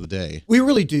at the end of the day. We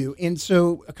really do. And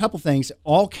so a couple things.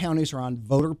 All counties are on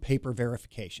voter paper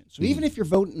verification. So even if you're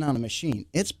voting on a machine,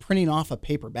 it's printing off a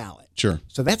paper ballot. Sure.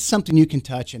 So that's something you can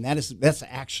touch, and that's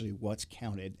actually what's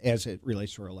counted as it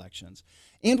relates to our elections.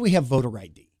 And we have voter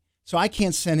ID. So I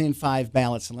can't send in 5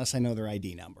 ballots unless I know their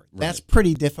ID number. Right. That's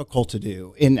pretty difficult to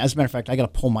do. And as a matter of fact, I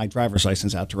got to pull my driver's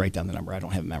license out to write down the number. I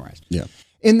don't have it memorized. Yeah.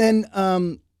 And then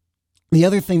the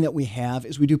other thing that we have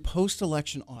is we do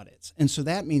post-election audits. And so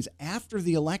that means after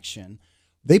the election,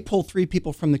 they pull 3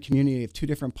 people from the community of 2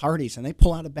 different parties, and they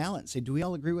pull out a ballot and say, do we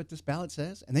all agree what this ballot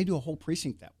says? And they do a whole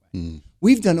precinct that way.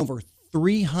 We've done over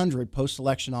 300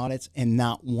 post-election audits, and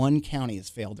not one county has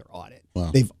failed their audit.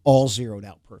 Wow. They've all zeroed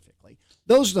out perfectly.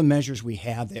 Those are the measures we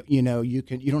have that, you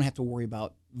don't have to worry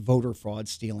about voter fraud,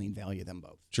 stealing, value them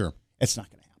both. Sure. It's not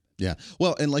going to happen. Yeah.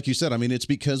 Well, and like you said, I mean, it's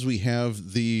because we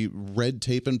have the red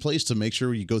tape in place to make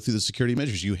sure you go through the security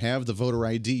measures. You have the voter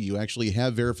ID. You actually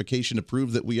have verification to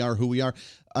prove that we are who we are.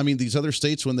 I mean, these other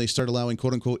states, when they start allowing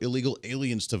quote unquote illegal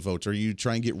aliens to vote, or you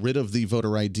try and get rid of the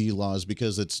voter ID laws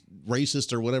because it's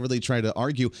racist or whatever they try to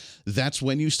argue, that's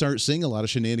when you start seeing a lot of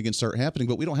shenanigans start happening.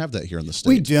 But we don't have that here in the state.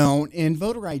 We don't. And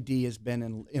voter ID has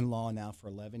been in law now for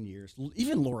 11 years.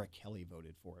 Even Laura Kelly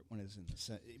voted for it when it was in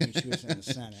when she was in the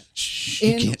Senate. Shh,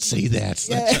 you can't say that.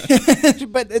 Yeah,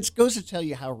 but it goes to tell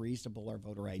you how reasonable our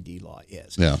voter ID law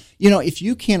is. Yeah. If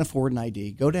you can't afford an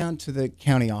ID, go down to the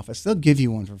county office. They'll give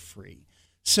you one for free.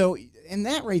 So, and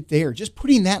that right there, just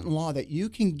putting that in law that you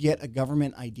can get a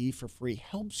government ID for free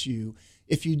helps you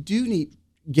if you do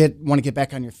want to get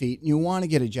back on your feet and you want to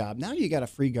get a job. Now you got a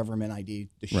free government ID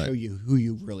to show you who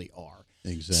you really are.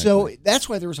 Exactly. So that's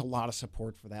why there was a lot of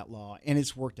support for that law, and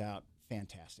it's worked out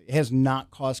fantastic. It has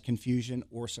not caused confusion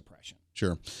or suppression.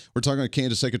 Sure. We're talking to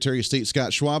Kansas Secretary of State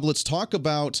Scott Schwab. Let's talk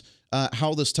about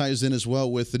how this ties in as well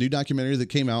with the new documentary that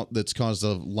came out that's caused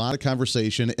a lot of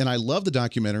conversation. And I love the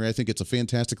documentary. I think it's a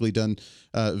fantastically done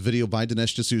video by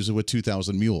Dinesh D'Souza with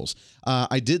 2,000 Mules.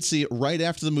 I did see it right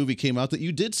after the movie came out that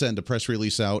you did send a press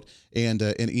release out and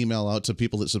an email out to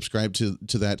people that subscribe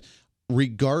to that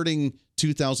regarding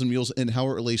 2,000 Mules and how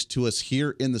it relates to us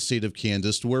here in the state of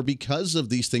Kansas, where because of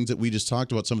these things that we just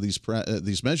talked about, some of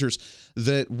these measures,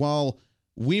 that while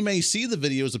we may see the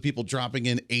videos of people dropping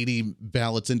in 80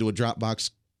 ballots into a drop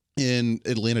box in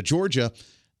Atlanta, Georgia,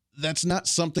 that's not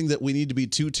something that we need to be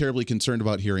too terribly concerned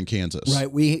about here in Kansas.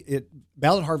 Right.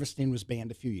 Ballot harvesting was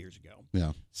banned a few years ago.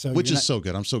 Yeah. Which is so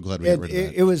good. I'm so glad we got rid of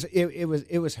that.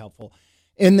 It was helpful.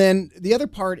 And then the other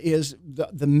part is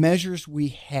the measures we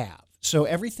have. So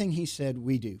everything he said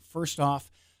we do. First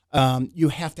off, you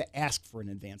have to ask for an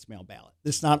advance mail ballot.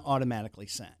 It's not automatically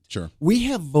sent. Sure. We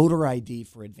have voter ID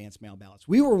for advance mail ballots.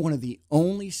 We were one of the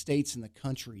only states in the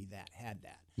country that had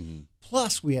that. Mm-hmm.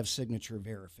 Plus, we have signature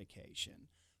verification.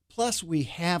 Plus, we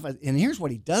have, and here's what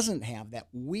he doesn't have that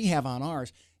we have on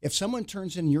ours. If someone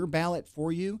turns in your ballot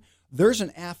for you, there's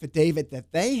an affidavit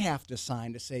that they have to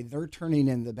sign to say they're turning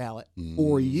in the ballot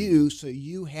for you, so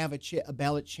you have a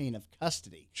ballot chain of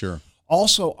custody. Sure.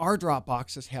 Also, our drop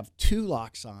boxes have 2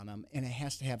 locks on them, and it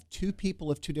has to have 2 people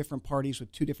of 2 different parties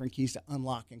with 2 different keys to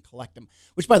unlock and collect them,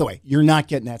 which, by the way, you're not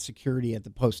getting that security at the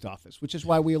post office, which is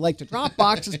why we like the drop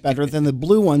boxes better than the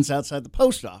blue ones outside the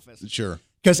post office. Sure.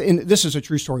 Because this is a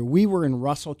true story. We were in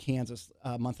Russell, Kansas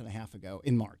a month and a half ago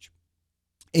in March,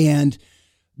 and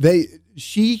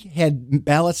she had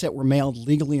ballots that were mailed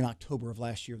legally in October of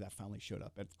last year that finally showed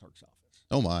up at the clerk's office.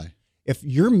 Oh, my. If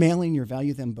you're mailing your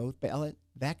value them both ballot,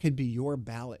 that could be your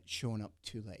ballot showing up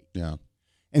too late. Yeah.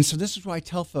 And so this is why I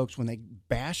tell folks when they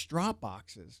bash drop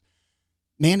boxes,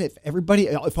 man,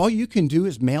 if all you can do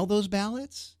is mail those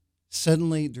ballots,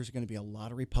 suddenly there's going to be a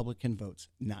lot of Republican votes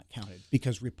not counted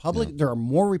because there are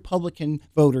more Republican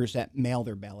voters that mail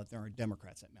their ballot than there are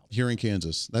Democrats that mail their Here in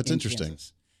Kansas. That's interesting.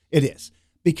 Kansas. It is.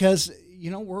 Because,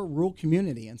 we're a rural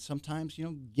community, and sometimes,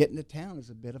 getting to town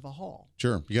is a bit of a haul.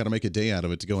 Sure. You got to make a day out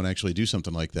of it to go and actually do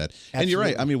something like that. Absolutely. And you're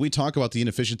right. I mean, we talk about the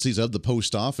inefficiencies of the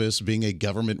post office being a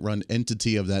government-run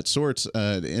entity of that sort.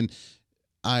 And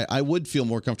I would feel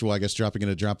more comfortable, I guess, dropping it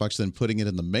in a drop box than putting it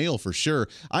in the mail for sure.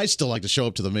 I still like to show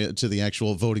up to the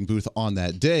actual voting booth on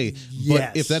that day.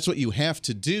 Yes. But if that's what you have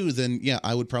to do, then yeah,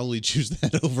 I would probably choose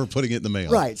that over putting it in the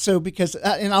mail. Right. So because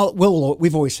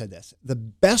we've always said this: the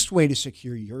best way to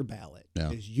secure your ballot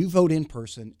is you vote in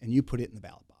person and you put it in the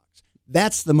ballot box.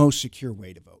 That's the most secure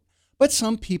way to vote. But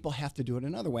some people have to do it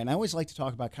another way. And I always like to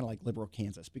talk about kind of like liberal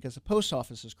Kansas, because the post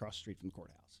office is across the street from the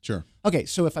courthouse. Sure. Okay,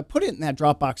 so if I put it in that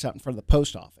drop box out in front of the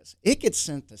post office, it gets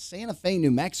sent to Santa Fe,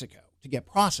 New Mexico to get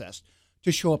processed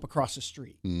to show up across the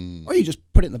street. Or you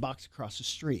just put it in the box across the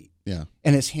street. Yeah.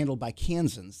 And it's handled by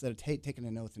Kansans that have taken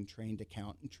an oath and trained to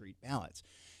count and treat ballots.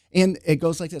 And it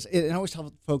goes like this. And I always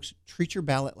tell folks, treat your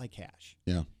ballot like cash.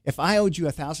 Yeah. If I owed you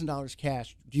 $1,000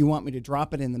 cash, do you want me to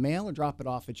drop it in the mail or drop it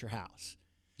off at your house?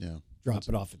 Yeah. Drop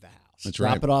it off at the house. That's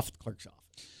Drop right. it off at the clerk's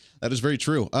office. That is very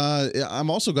true.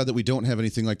 I'm also glad that we don't have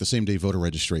anything like the same-day voter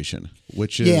registration,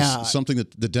 which is something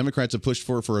that the Democrats have pushed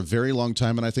for a very long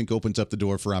time, and I think opens up the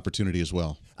door for opportunity as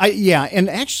well. And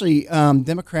actually,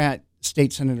 Democrat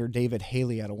State Senator David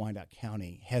Haley out of Wyandotte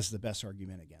County has the best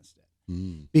argument against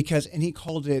it. Because he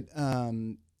called it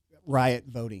riot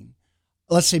voting.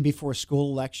 Let's say before a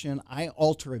school election, I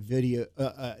alter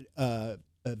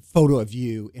a photo of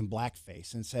you in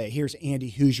blackface and say, here's Andy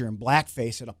Hoosier in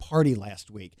blackface at a party last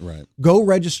week. Right. Go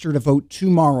register to vote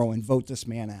tomorrow and vote this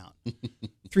man out.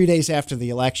 3 days after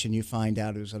the election, you find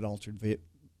out it was an altered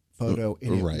photo,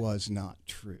 and it was not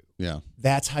true. Yeah.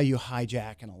 That's how you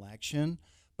hijack an election.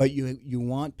 But you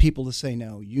want people to say,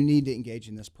 no, you need to engage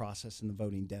in this process in the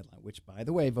voting deadline, which, by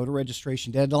the way, voter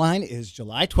registration deadline is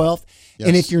July 12th. Yes.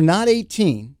 And if you're not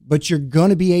 18, but you're going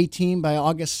to be 18 by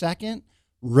August 2nd,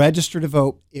 register to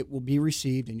vote. It will be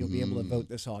received, and you'll be able to vote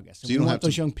this August. And so you don't have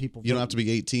those young people. You don't have to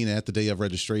be 18 at the day of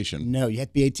registration. No, you have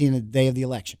to be 18 at the day of the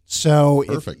election. So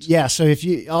perfect. So if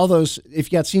you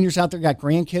got seniors out there, got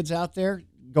grandkids out there,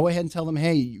 go ahead and tell them,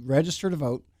 hey, register to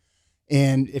vote.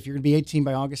 And if you're going to be 18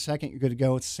 by August 2nd, you're good to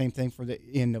go. It's the same thing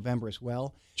in November as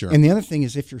well. Sure. And the other thing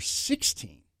is, if you're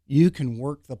 16, you can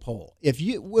work the poll.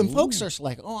 When folks are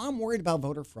like, oh, I'm worried about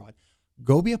voter fraud,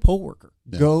 go be a poll worker.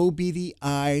 Yeah. Go be the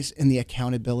eyes and the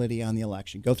accountability on the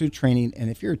election. Go through training. And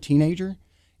if you're a teenager,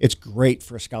 it's great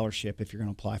for a scholarship if you're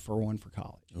going to apply for one for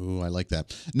college. Oh, I like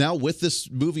that. Now, with this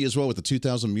movie as well, with the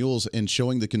 2,000 Mules and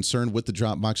showing the concern with the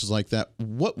drop boxes like that,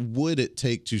 what would it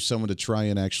take to someone to try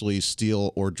and actually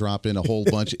steal or drop in a whole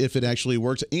bunch if it actually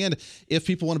works? And if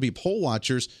people want to be poll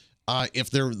watchers,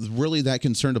 if they're really that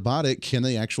concerned about it, can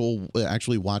they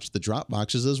actually watch the drop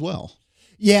boxes as well?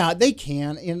 Yeah, they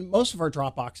can. And most of our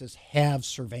drop boxes have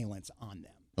surveillance on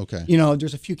them. Okay.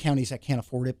 There's a few counties that can't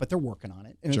afford it, but they're working on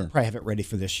it. And sure. They'll probably have it ready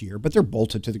for this year. But they're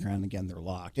bolted to the ground. Again, they're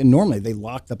locked. And normally they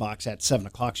lock the box at 7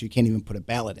 o'clock, so you can't even put a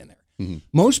ballot in there. Mm-hmm.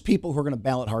 Most people who are going to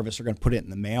ballot harvest are going to put it in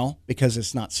the mail because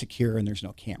it's not secure and there's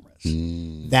no cameras.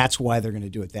 That's why they're going to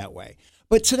do it that way.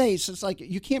 But today, it's like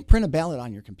you can't print a ballot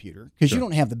on your computer because you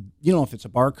don't have you don't know if it's a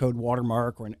barcode,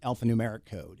 watermark, or an alphanumeric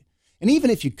code. And even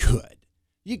if you could,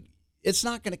 it's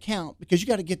not going to count because you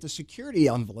got to get the security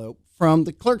envelope from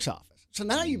the clerk's office. So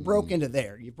now you broke into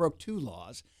there. You broke 2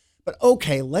 laws. But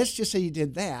okay, let's just say you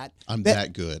did that. I'm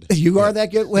that good. You are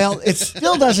that good? Well, it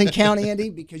still doesn't count,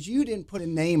 Andy, because you didn't put a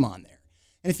name on there.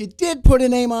 And if you did put a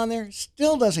name on there,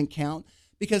 still doesn't count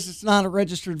because it's not a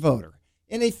registered voter.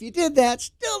 And if you did that,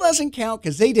 still doesn't count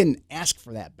because they didn't ask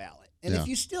for that ballot. And if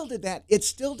you still did that, it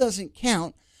still doesn't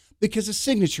count because the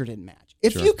signature didn't match.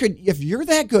 If you're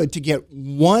that good to get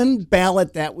one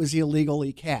ballot that was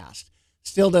illegally cast,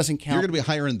 still doesn't count. You're going to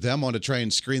be hiring them on to try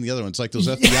and screen the other ones. It's like those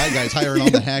FBI guys hiring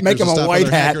on the hackers. Make them and a stuff white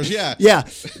hat. hat. Hackers. Yeah. Yeah.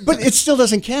 But it still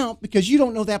doesn't count because you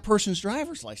don't know that person's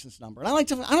driver's license number. And I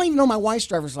don't even know my wife's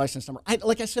driver's license number.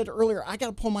 Like I said earlier, I got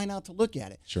to pull mine out to look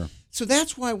at it. Sure. So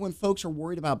that's why when folks are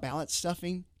worried about ballot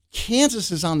stuffing,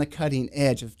 Kansas is on the cutting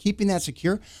edge of keeping that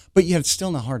secure, but yet it's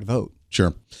still not hard to vote.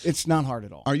 Sure. It's not hard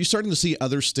at all. Are you starting to see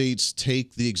other states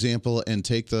take the example and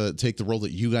take the role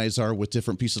that you guys are with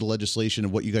different pieces of legislation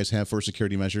and what you guys have for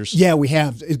security measures? Yeah, we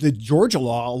have. The Georgia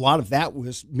law, a lot of that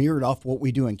was mirrored off what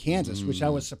we do in Kansas, which I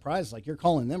was surprised. Like, you're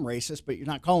calling them racist, but you're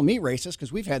not calling me racist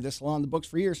because we've had this law in the books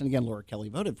for years. And again, Laura Kelly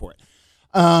voted for it.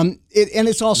 And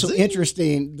it's also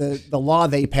interesting, the law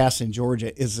they passed in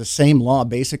Georgia is the same law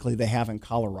basically they have in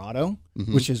Colorado,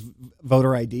 which is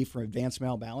voter ID for advanced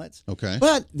mail ballots. Okay.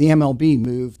 But the MLB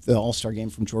moved the All-Star game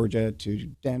from Georgia to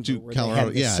Denver. To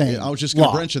Colorado. Yeah, I was just going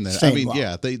to mention that. I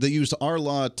mean, they used our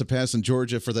law to pass in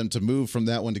Georgia for them to move from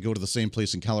that one to go to the same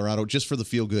place in Colorado just for the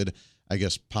feel-good, I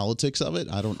guess, politics of it.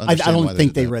 I don't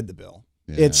think they read the bill.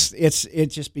 Yeah. It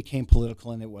just became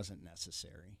political and it wasn't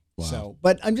necessary. Wow. So,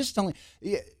 but I'm just telling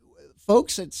you,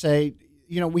 folks that say,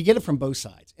 we get it from both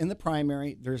sides. In the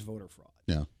primary, there's voter fraud.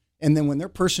 Yeah. And then when their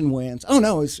person wins, oh,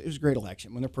 no, it was a great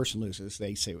election. When their person loses,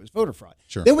 they say it was voter fraud.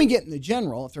 Sure. Then we get in the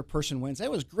general, if their person wins, that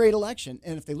was a great election.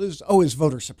 And if they lose, oh, it's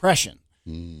voter suppression.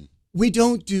 We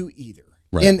don't do either.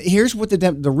 Right. And here's what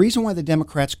the reason why the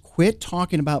Democrats quit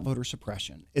talking about voter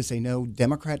suppression is they know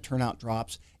Democrat turnout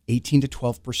drops 18 to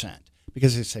 12%.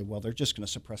 Because they say, well, they're just going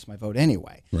to suppress my vote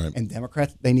anyway. Right. And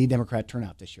they need Democrat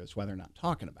turnout this year. That's why they're not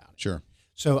talking about it. Sure.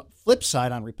 So flip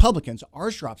side on Republicans,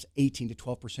 ours drops 18 to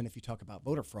 12% if you talk about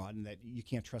voter fraud and that you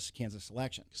can't trust the Kansas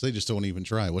election. Because they just don't even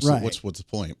try. What's the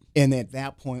point? And at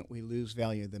that point, we lose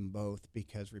value of them both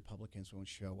because Republicans won't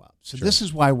show up. So This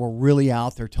is why we're really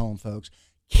out there telling folks,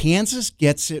 Kansas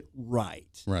gets it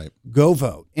right. Right. Go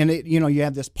vote. And, you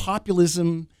have this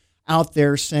populism out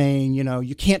there saying,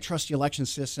 you can't trust the election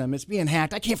system. It's being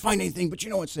hacked. I can't find anything, but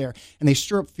it's there. And they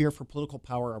stir up fear for political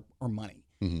power or money.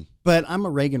 Mm-hmm. But I'm a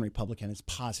Reagan Republican. It's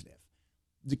positive.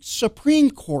 The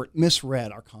Supreme Court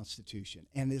misread our Constitution.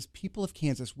 And as people of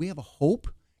Kansas, we have a hope.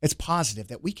 It's positive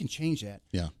that we can change that.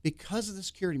 Yeah. Because of the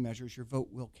security measures, your vote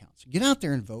will count. So get out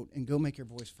there and vote and go make your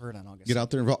voice heard on August 2nd. Get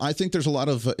out there and vote. I think there's a lot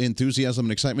of enthusiasm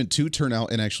and excitement to turn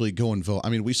out and actually go and vote.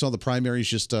 I mean, we saw the primaries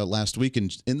just last week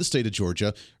in the state of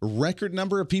Georgia. A record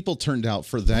number of people turned out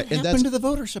for that. What happened to the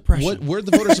voter suppression? Where'd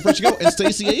the voter suppression go? And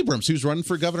Stacey Abrams, who's running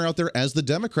for governor out there as the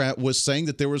Democrat, was saying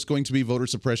that there was going to be voter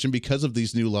suppression because of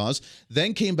these new laws,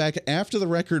 then came back after the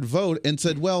record vote and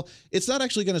said, well, it's not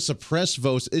actually going to suppress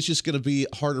votes. It's just going to be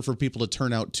harder for people to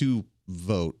turn out to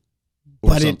vote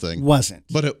or something. It wasn't.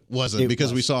 But it wasn't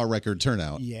because we saw a record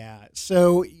turnout. Yeah.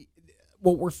 So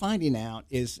what we're finding out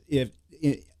is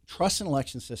trust in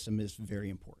election system is very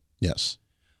important. Yes.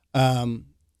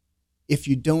 If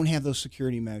you don't have those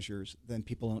security measures, then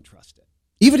people don't trust it.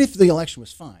 Even if the election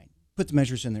was fine, put the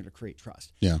measures in there to create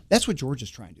trust. Yeah. That's what Georgia's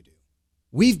trying to do.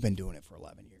 We've been doing it for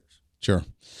 11 years. Sure.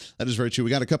 That is very true. We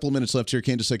got a couple of minutes left here.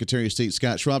 Kansas Secretary of State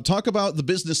Scott Schwab. Talk about the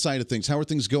business side of things. How are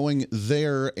things going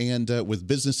there? And with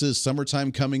businesses,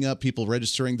 summertime coming up, people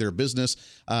registering their business,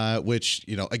 which,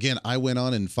 again, I went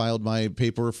on and filed my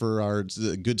paper for our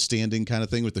good standing kind of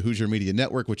thing with the Hoosier Media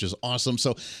Network, which is awesome.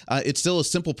 So it's still a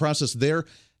simple process there.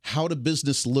 How does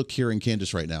business look here in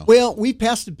Kansas right now? Well, we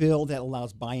passed a bill that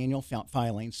allows biannual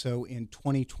filing. So in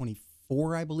 2024,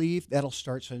 I believe, that'll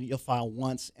start. So you'll file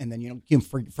once, and then you can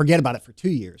forget about it for 2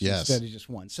 years instead of just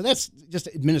one. So that's just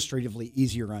administratively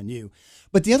easier on you.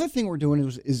 But the other thing we're doing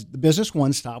is the business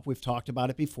one stop. We've talked about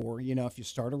it before. If you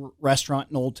start a restaurant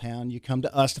in Old Town, you come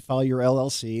to us to file your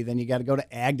LLC. Then you got to go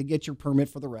to Ag to get your permit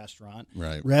for the restaurant.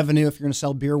 Right. Revenue if you're going to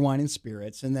sell beer, wine, and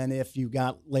spirits. And then if you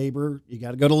got labor, you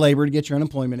got to go to labor to get your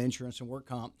unemployment insurance and work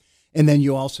comp. And then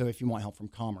you also, if you want help from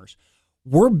commerce.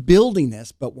 We're building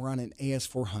this, but we're on an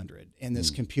AS400, and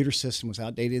this computer system was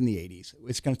outdated in the 80s.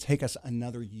 It's going to take us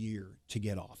another year to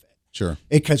get off it. Sure.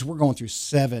 Because we're going through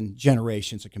 7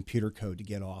 generations of computer code to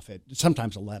get off it,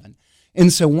 sometimes 11.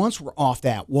 And so once we're off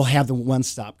that, we'll have the one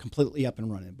stop completely up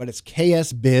and running. But it's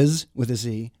ksbiz with a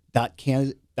Z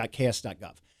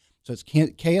 .ks.gov. So it's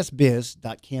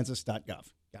ksbiz.kansas.gov.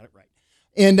 Got it right.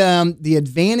 And the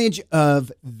advantage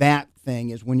of that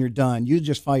thing is when you're done, you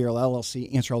just file your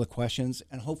LLC, answer all the questions,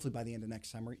 and hopefully by the end of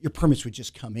next summer, your permits would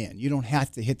just come in. You don't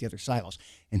have to hit the other silos.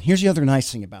 And here's the other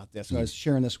nice thing about this. I was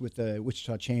sharing this with the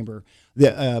Wichita Chamber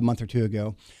a month or two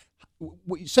ago.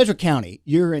 Sedgwick County,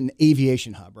 you're an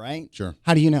aviation hub, right? Sure.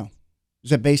 How do you know? Is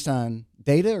that based on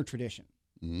data or tradition?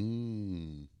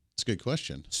 That's a good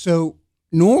question. So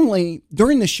normally,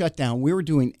 during the shutdown, we were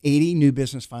doing 80 new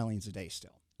business filings a day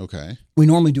still. Okay. We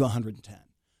normally do 110.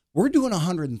 We're doing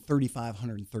 135,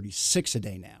 136 a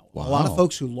day now. Wow. A lot of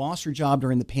folks who lost their job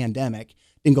during the pandemic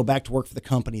didn't go back to work for the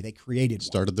company. They created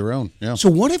Started their own. Yeah. So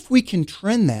what if we can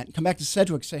trend that and come back to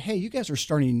Sedgwick and say, hey, you guys are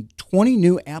starting 20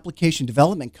 new application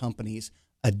development companies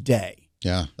a day.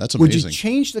 Yeah, that's amazing. Would you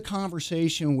change the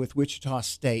conversation with Wichita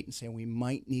State and say we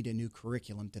might need a new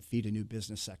curriculum to feed a new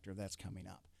business sector that's coming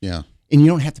up? Yeah. And you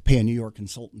don't have to pay a New York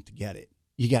consultant to get it.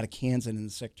 You got a Kansan in the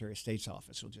Secretary of State's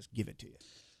office who'll just give it to you.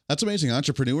 That's amazing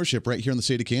entrepreneurship right here in the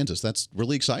state of Kansas. That's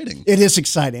really exciting. It is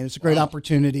exciting. It's a great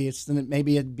opportunity.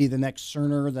 Maybe it'd be the next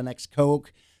Cerner, the next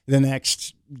Coke, the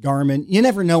next Garmin. You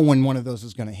never know when one of those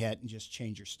is going to hit and just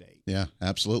change your state. Yeah,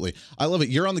 absolutely. I love it.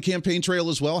 You're on the campaign trail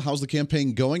as well. How's the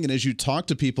campaign going? And as you talk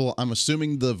to people, I'm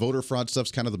assuming the voter fraud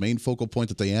stuff's kind of the main focal point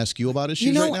that they ask you about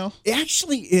issues right now?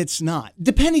 Actually, it's not,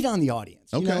 depending on the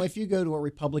audience. Okay. If you go to a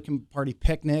Republican Party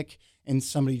picnic and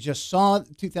somebody just saw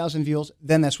 2,000 views,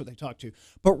 then that's what they talk to.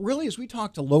 But really, as we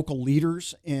talk to local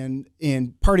leaders and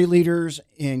party leaders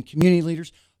and community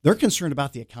leaders, they're concerned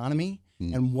about the economy.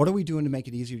 And what are we doing to make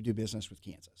it easier to do business with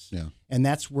Kansas? Yeah. And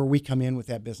that's where we come in with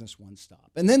that business one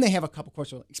stop. And then they have a couple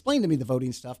questions. Explain to me the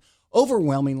voting stuff.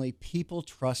 Overwhelmingly, people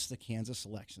trust the Kansas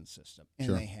election system,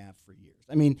 and they have for years.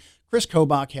 I mean, Chris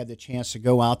Kobach had the chance to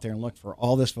go out there and look for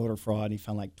all this voter fraud. And he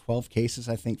found like 12 cases,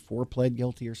 I think 4 pled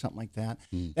guilty or something like that.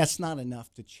 That's not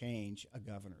enough to change a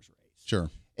governor's race. Sure.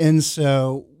 And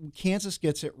so Kansas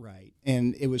gets it right,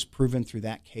 and it was proven through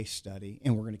that case study,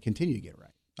 and we're going to continue to get it right.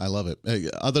 I love it.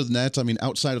 Other than that, I mean,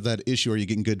 outside of that issue, are you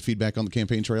getting good feedback on the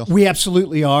campaign trail? We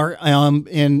absolutely are,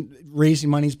 and raising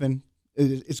money's been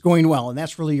it's going well, and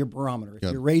that's really your barometer.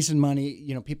 If you're raising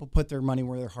money, people put their money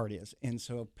where their heart is, and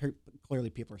so clearly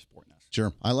people are supporting us.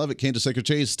 Sure. I love it. Kansas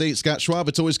Secretary of State Scott Schwab,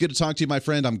 it's always good to talk to you, my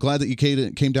friend. I'm glad that you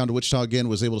came down to Wichita again,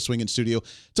 was able to swing in studio.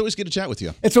 It's always good to chat with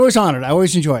you. It's always honored. I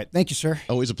always enjoy it. Thank you, sir.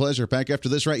 Always a pleasure. Back after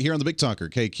this right here on the Big Talker,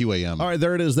 KQAM. All right,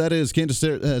 there it is. That is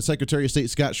Kansas Secretary of State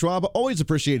Scott Schwab. Always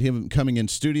appreciate him coming in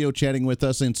studio, chatting with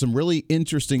us, and some really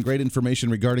interesting, great information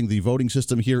regarding the voting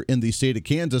system here in the state of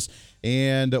Kansas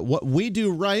and what we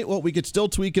do right, what we could still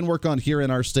tweak and work on here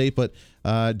in our state. But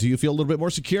do you feel a little bit more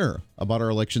secure about our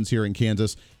elections here in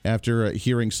Kansas after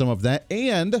hearing some of that?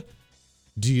 And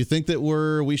do you think that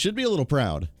we should be a little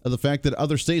proud of the fact that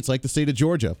other states, like the state of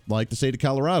Georgia, like the state of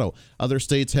Colorado, other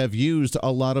states have used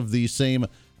a lot of the same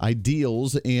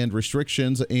ideals and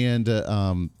restrictions and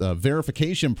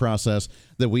verification process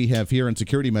that we have here and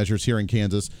security measures here in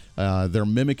Kansas. They're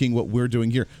mimicking what we're doing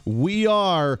here. We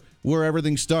are where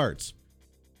everything starts,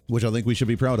 which I think we should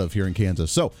be proud of here in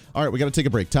Kansas. So, all right, we got to take a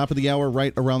break. Top of the hour,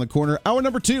 right around the corner. Hour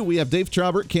number 2, we have Dave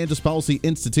Trabert, Kansas Policy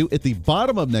Institute, at the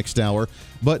bottom of next hour.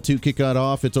 But to kick it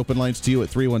off, it's open lines to you at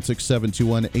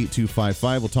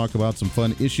 316-721-8255. We'll talk about some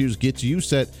fun issues, get you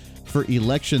set for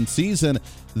election season.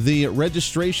 The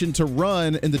registration to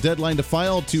run and the deadline to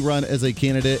file to run as a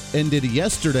candidate ended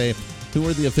yesterday. Who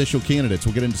are the official candidates?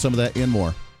 We'll get into some of that and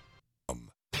more.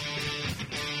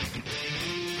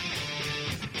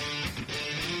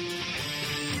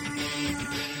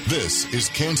 This is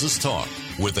Kansas Talk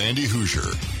with Andy Hoosier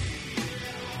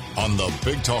on the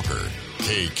Big Talker,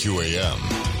 KQAM.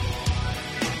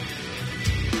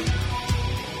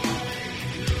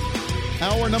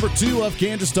 Hour number 2 of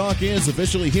Kansas Talk is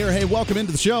officially here. Hey, welcome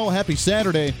into the show. Happy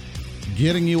Saturday.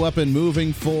 Getting you up and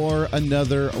moving for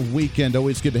another weekend.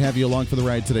 Always good to have you along for the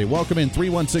ride today. Welcome in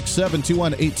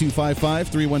 316-721-8255,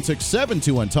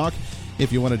 316-721-TALK. If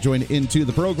you want to join into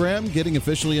the program, getting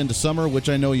officially into summer, which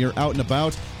I know you're out and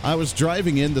about. I was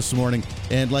driving in this morning,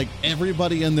 and like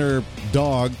everybody and their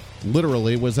dog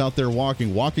literally was out there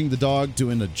walking the dog,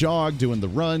 doing the jog, doing the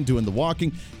run, doing the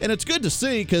walking. And it's good to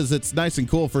see because it's nice and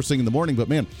cool first thing in the morning. But,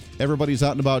 man, everybody's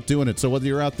out and about doing it. So whether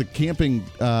you're out the camping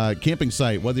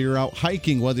site, whether you're out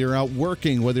hiking, whether you're out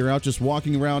working, whether you're out just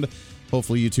walking around,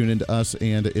 hopefully you tune into us,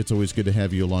 and it's always good to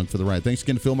have you along for the ride. Thanks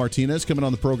again to Phil Martinez coming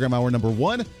on the program, hour number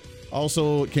 1.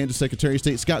 Also, Kansas Secretary of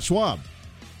State Scott Schwab.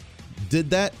 Did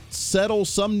that settle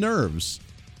some nerves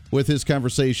with his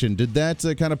conversation? Did that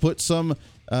kind of put some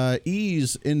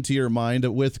ease into your mind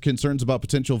with concerns about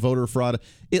potential voter fraud,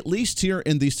 at least here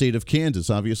in the state of Kansas?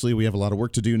 Obviously, we have a lot of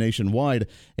work to do nationwide,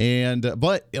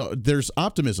 but there's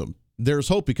optimism. There's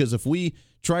hope, because if we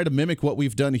try to mimic what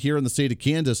we've done here in the state of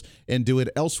Kansas and do it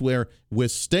elsewhere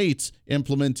with states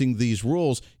implementing these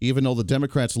rules, even though the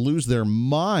Democrats lose their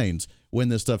minds when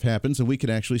this stuff happens, and we can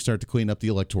actually start to clean up the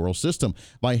electoral system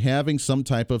by having some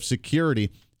type of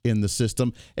security in the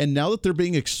system. And now that they're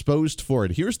being exposed for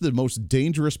it, here's the most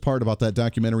dangerous part about that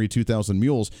documentary 2000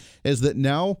 Mules, is that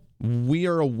now we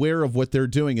are aware of what they're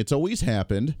doing. It's always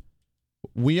happened.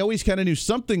 We always kind of knew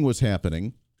something was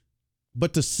happening,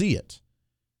 but to see it,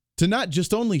 to not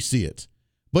just only see it,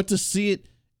 but to see it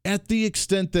at the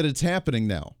extent that it's happening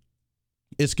now,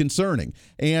 is concerning.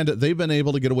 And they've been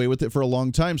able to get away with it for a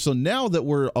long time. So now that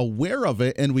we're aware of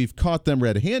it and we've caught them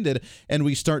red-handed and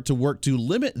we start to work to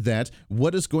limit that,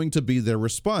 what is going to be their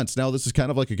response? Now, this is kind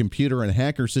of like a computer and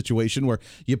hacker situation where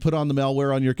you put on the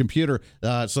malware on your computer.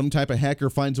 Some type of hacker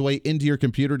finds a way into your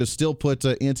computer to still put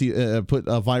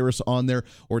a virus on there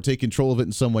or take control of it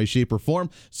in some way, shape, or form.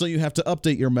 So you have to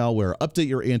update your malware, update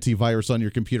your antivirus on your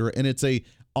computer, and it's a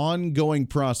ongoing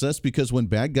process, because when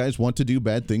bad guys want to do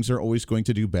bad things, they're always going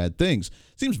to do bad things.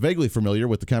 Seems vaguely familiar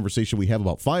with the conversation we have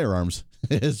about firearms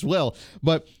as well,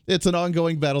 but it's an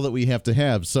ongoing battle that we have to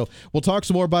have. So we'll talk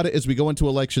some more about it as we go into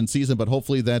election season, but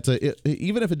hopefully that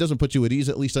even if it doesn't put you at ease,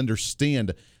 at least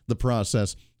understand the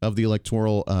process of the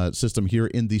electoral system here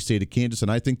in the state of Kansas.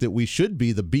 And I think that we should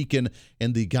be the beacon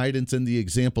and the guidance and the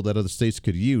example that other states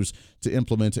could use to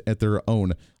implement at their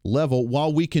own level,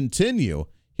 while we continue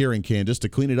here in Kansas to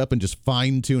clean it up and just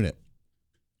fine-tune it.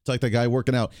 It's like that guy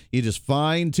working out. You just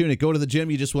fine-tune it. Go to the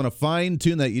gym. You just want to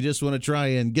fine-tune that. You just want to try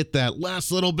and get that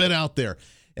last little bit out there.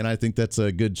 And I think that's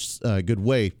a good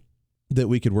way that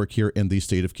we could work here in the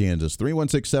state of Kansas.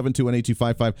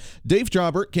 316-721-8255. Dave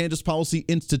Trabert, Kansas Policy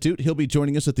Institute. He'll be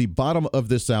joining us at the bottom of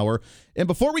this hour. And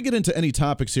before we get into any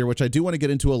topics here, which I do want to get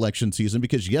into election season,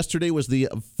 because yesterday was the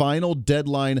final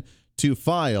deadline to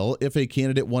file if a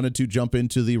candidate wanted to jump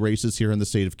into the races here in the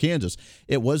state of Kansas.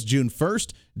 It was June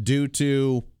 1st. Due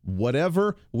to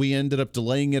whatever, we ended up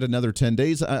delaying it another 10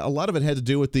 days. A lot of it had to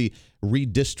do with the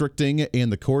redistricting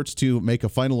and the courts to make a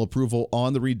final approval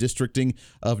on the redistricting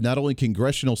of not only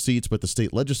congressional seats, but the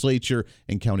state legislature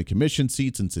and county commission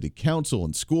seats and city council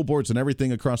and school boards and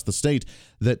everything across the state.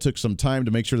 That took some time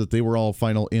to make sure that they were all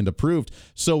final and approved.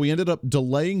 So we ended up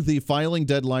delaying the filing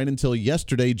deadline until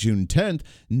yesterday, June 10th.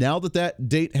 Now that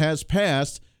date has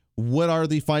passed, what are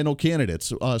the final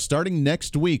candidates? Starting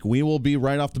next week, we will be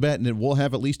right off the bat, and we'll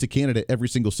have at least a candidate every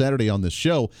single Saturday on this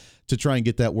show to try and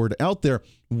get that word out there,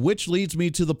 which leads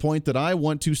me to the point that I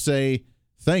want to say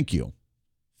thank you.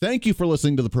 Thank you for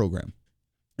listening to the program.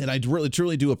 And I really,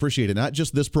 truly do appreciate it. Not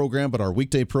just this program, but our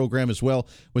weekday program as well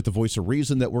with the Voice of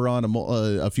Reason that we're on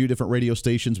a few different radio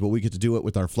stations, but we get to do it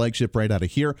with our flagship right out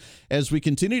of here. As we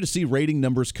continue to see rating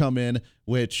numbers come in,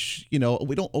 which, we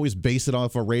don't always base it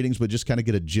off our ratings, but just kind of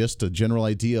get a general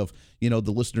idea of, the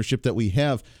listenership that we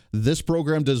have. This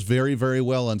program does very, very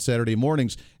well on Saturday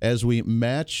mornings as we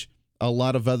match a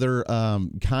lot of other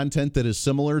content that is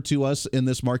similar to us in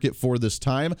this market for this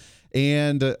time.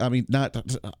 And I'm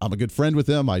a good friend with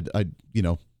him.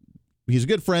 He's a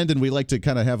good friend, and we like to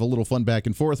kind of have a little fun back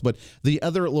and forth. But the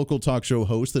other local talk show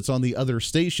host that's on the other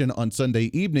station on Sunday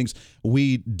evenings,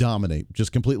 we dominate,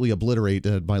 just completely obliterate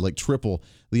by like triple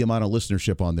the amount of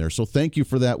listenership on there. So thank you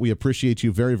for that. We appreciate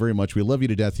you very, very much. We love you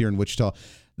to death here in Wichita.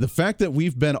 The fact that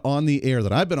we've been on the air,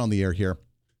 that I've been on the air here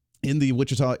in the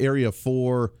Wichita area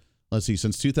for,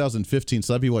 since 2015,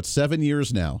 so that'd be 7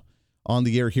 years now on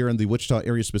the air here in the Wichita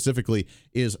area specifically,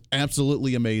 is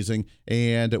absolutely amazing,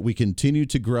 and we continue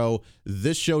to grow.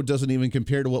 This show doesn't even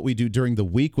compare to what we do during the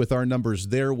week with our numbers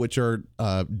there, which are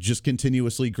just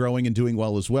continuously growing and doing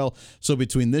well as well. So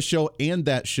between this show and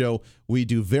that show, we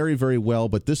do very, very well.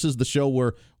 But this is the show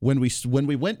where when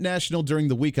we went national during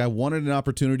the week, I wanted an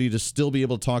opportunity to still be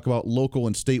able to talk about local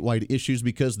and statewide issues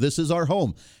because this is our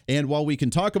home. And while we can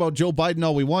talk about Joe Biden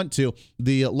all we want to,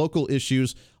 the local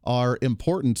issues are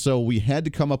important. So we had to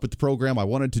come up with the program. I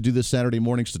wanted to do this Saturday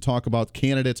mornings to talk about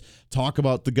candidates, talk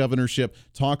about the governorship,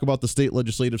 talk about the state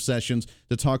legislative sessions,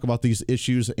 to talk about these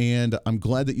issues. And I'm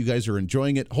glad that you guys are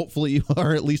enjoying it. Hopefully you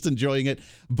are at least enjoying it.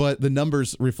 But the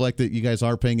numbers reflect that you guys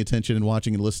are paying attention and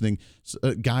watching and listening,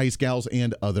 guys, gals,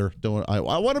 and other. I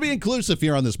want to be inclusive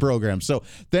here on this program. So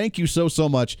thank you so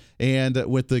much. And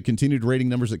with the continued rating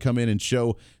numbers that come in and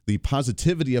show the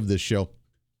positivity of this show,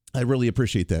 I really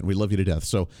appreciate that. We love you to death.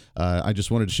 So I just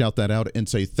wanted to shout that out and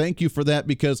say thank you for that,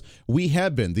 because we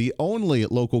have been the only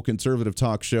local conservative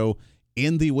talk show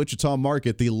in the Wichita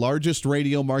market, the largest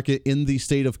radio market in the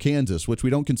state of Kansas, which we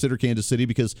don't consider Kansas City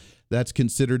because that's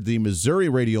considered the Missouri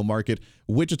radio market.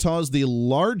 Wichita is the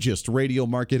largest radio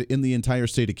market in the entire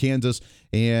state of Kansas,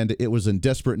 and it was in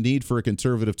desperate need for a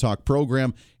conservative talk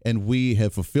program, and we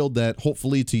have fulfilled that,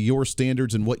 hopefully to your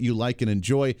standards and what you like and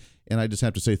enjoy. And I just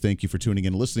have to say thank you for tuning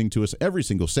in and listening to us every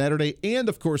single Saturday, and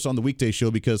of course on the weekday show,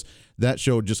 because that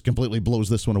show just completely blows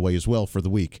this one away as well for the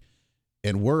week.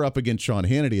 And we're up against Sean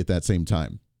Hannity at that same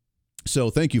time.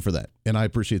 So thank you for that, and I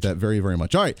appreciate that very, very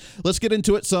much. All right, let's get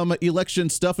into it, some election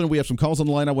stuff, and we have some calls on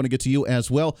the line I want to get to you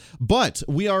as well. But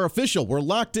we are official. We're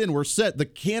locked in. We're set. The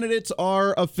candidates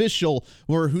are official.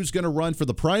 We're who's going to run for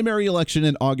the primary election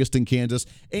in August in Kansas,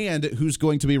 and who's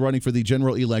going to be running for the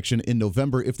general election in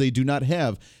November if they do not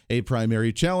have a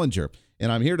primary challenger.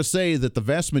 And I'm here to say that the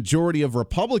vast majority of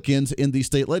Republicans in the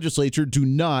state legislature do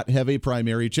not have a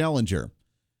primary challenger,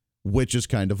 which is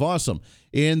kind of awesome.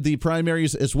 In the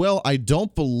primaries as well, I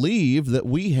don't believe that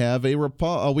we have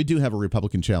we do have a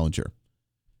Republican challenger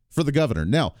for the governor.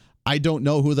 Now, I don't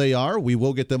know who they are. We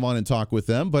will get them on and talk with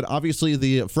them. But obviously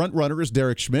the front runner is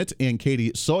Derek Schmidt and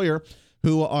Katie Sawyer,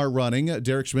 who are running.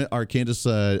 Derek Schmidt, our Kansas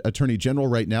Attorney General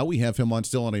right now. We have him on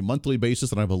still on a monthly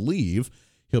basis, and I believe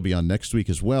he'll be on next week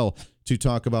as well to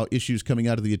talk about issues coming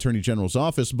out of the Attorney General's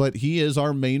office. But he is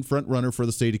our main front runner for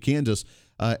the state of Kansas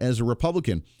as a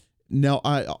Republican. Now,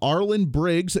 Arlen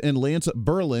Briggs and Lance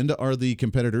Berland are the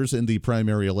competitors in the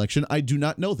primary election. I do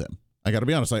not know them. I got to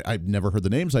be honest. I've never heard the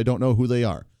names. I don't know who they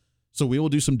are. So we will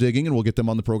do some digging, and we'll get them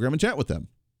on the program and chat with them,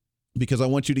 because I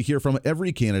want you to hear from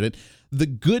every candidate. The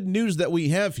good news that we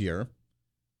have here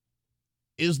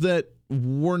is that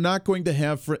we're not going to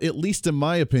have, for at least in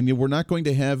my opinion, we're not going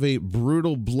to have a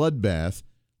brutal bloodbath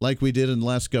like we did in the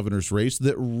last governor's race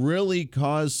that really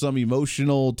caused some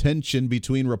emotional tension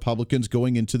between Republicans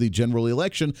going into the general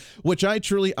election, which I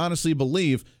truly, honestly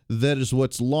believe that is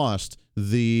what's lost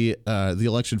the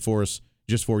election for us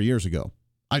just 4 years ago.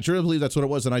 I truly believe that's what it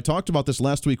was. And I talked about this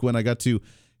last week when I got to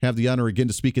have the honor again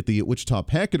to speak at the Wichita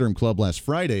Pachyderm Club last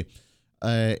Friday.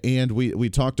 And we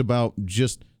talked about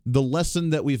just the lesson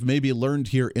that we've maybe learned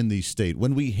here in the state.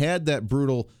 When we had that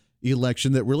brutal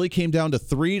election that really came down to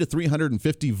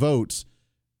 350 votes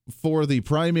for the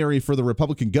primary for the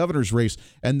Republican governor's race,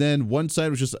 and then one side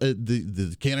was just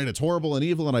the candidate's horrible and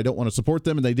evil and I don't want to support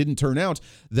them, and they didn't turn out.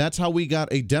 That's how we got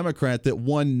a Democrat that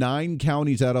won 9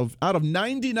 counties out of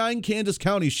 99 Kansas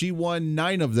counties. She won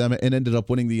 9 of them and ended up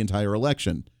winning the entire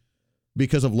election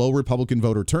because of low Republican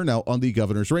voter turnout on the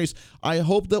governor's race. I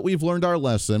hope that we've learned our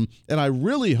lesson, and I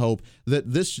really hope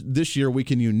that this year we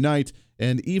can unite,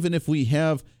 and even if we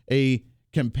have a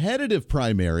competitive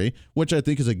primary, which I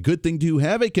think is a good thing to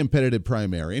have a competitive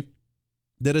primary,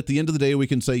 that at the end of the day we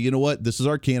can say, you know what, this is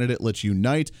our candidate, let's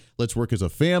unite, let's work as a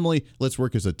family, let's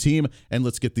work as a team, and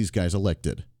let's get these guys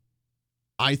elected.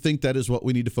 I think that is what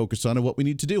we need to focus on and what we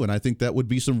need to do, and I think that would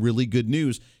be some really good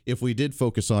news if we did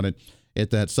focus on it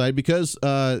at that side, because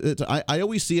I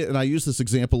always see it, and I use this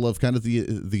example of kind of the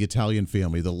Italian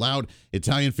family, the loud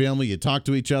Italian family. You talk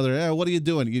to each other, what are you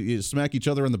doing? You smack each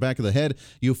other in the back of the head.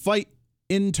 You fight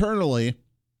internally,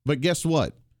 but guess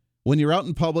what? When you're out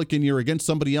in public and you're against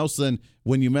somebody else, then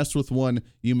when you mess with one,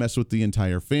 you mess with the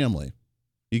entire family.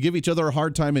 You give each other a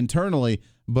hard time internally,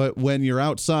 but when you're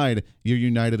outside, you're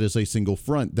united as a single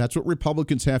front. That's what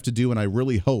Republicans have to do, and I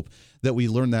really hope that we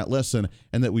learn that lesson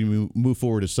and that we move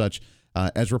forward as such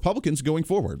as Republicans going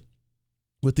forward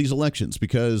with these elections,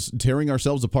 because tearing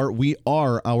ourselves apart, we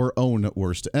are our own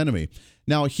worst enemy.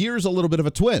 Now, here's a little bit of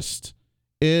a twist.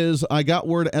 I got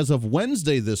word as of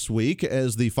Wednesday this week,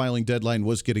 as the filing deadline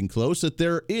was getting close, that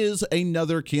there is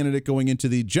another candidate going into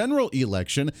the general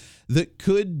election that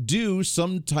could do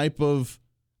some type of,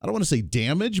 I don't want to say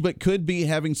damage, but could be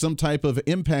having some type of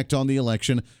impact on the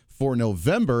election for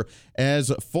November,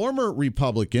 as former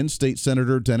Republican State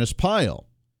Senator Dennis Pyle.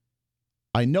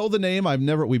 I know the name.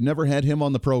 We've never had him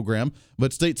on the program,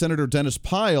 but State Senator Dennis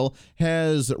Pyle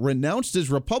has renounced his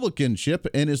Republicanship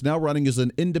and is now running as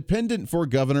an independent for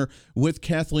governor with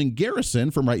Kathleen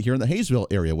Garrison from right here in the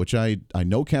Hayesville area, which I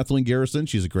know Kathleen Garrison.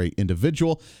 She's a great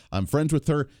individual. I'm friends with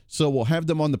her, so we'll have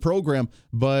them on the program.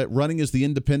 But running as the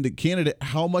independent candidate,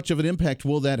 how much of an impact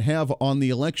will that have on the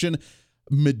election?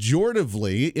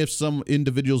 Majoritively, if some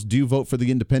individuals do vote for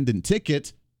the independent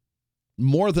ticket,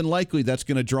 more than likely that's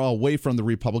going to draw away from the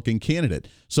Republican candidate.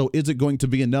 So is it going to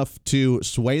be enough to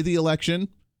sway the election?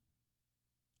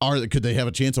 Could they have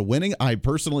a chance of winning? I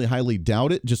personally highly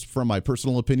doubt it, just from my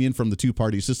personal opinion from the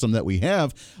two-party system that we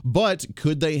have. But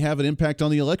could they have an impact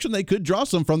on the election? They could draw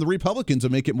some from the Republicans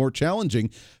and make it more challenging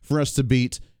for us to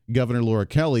beat Governor Laura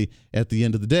Kelly at the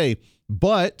end of the day.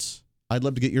 But I'd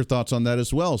love to get your thoughts on that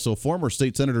as well. So former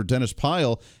State Senator Dennis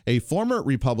Pyle, a former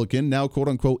Republican, now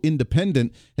quote-unquote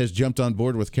independent, has jumped on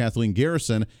board with Kathleen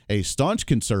Garrison, a staunch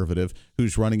conservative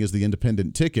who's running as the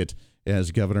independent ticket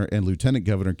as governor and lieutenant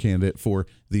governor candidate for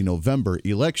the November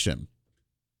election.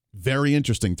 Very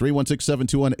interesting.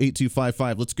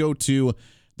 316-721-8255. Let's go to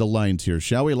the lines here,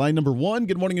 shall we? Line number 1.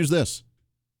 Good morning. Who's this?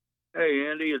 Hey,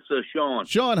 Andy. It's Sean.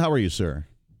 Sean, how are you, sir?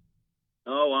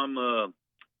 Oh, I'm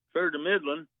fair to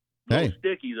middling. Hey,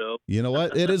 sticky though. You know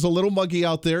what? It is a little muggy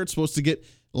out there. It's supposed to get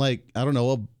a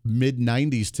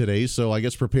mid-90s today, so I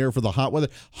guess prepare for the hot weather.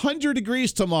 100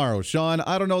 degrees tomorrow, Sean.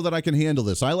 I don't know that I can handle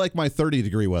this. I like my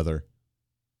 30-degree weather.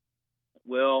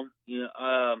 Well,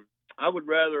 I would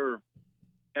rather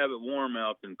have it warm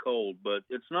out than cold, but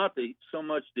it's not so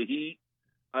much the heat.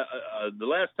 The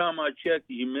last time I checked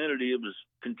the humidity, it was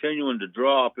continuing to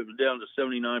drop. It was down to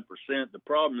 79%. The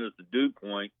problem is the dew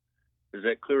point. Is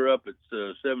that clear up at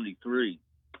 73?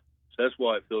 So that's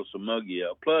why it feels so muggy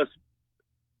out. Plus,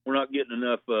 we're not getting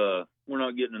enough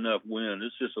wind.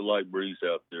 It's just a light breeze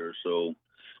out there. So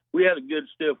we had a good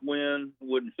stiff wind.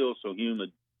 Wouldn't feel so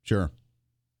humid. Sure.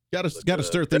 Got to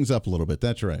stir things up a little bit.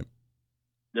 That's right.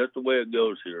 That's the way it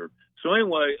goes here. So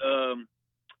anyway,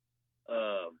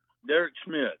 Derek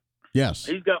Schmidt. Yes.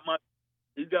 He's got my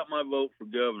vote for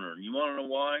governor. You want to know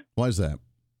why? Why is that?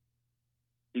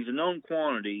 He's a known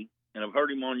quantity. And I've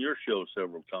heard him on your show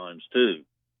several times too.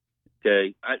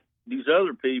 Okay, these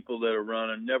other people that are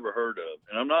running, never heard of,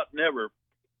 and I'm not never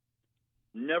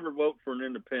vote for an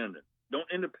independent.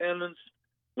 Don't independents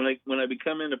when they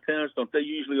become independents, don't they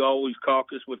usually always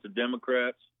caucus with the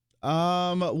Democrats?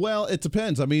 Well, it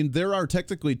depends. I mean, there are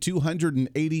technically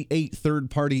 288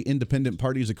 third-party independent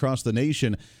parties across the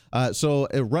nation. So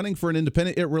running for an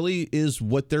independent, it really is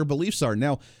what their beliefs are.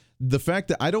 Now, the fact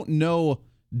that I don't know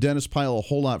Dennis Pyle a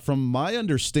whole lot, from my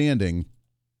understanding,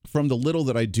 from the little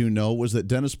that I do know, was that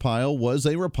Dennis Pyle was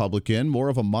a Republican, more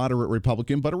of a moderate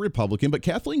Republican, but a Republican. But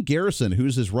Kathleen Garrison,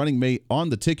 who's his running mate on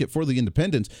the ticket for the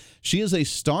independents, she is a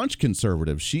staunch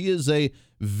conservative. She is a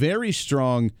very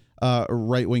strong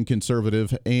right-wing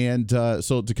conservative, and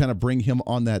so to kind of bring him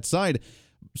on that side.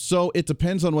 So it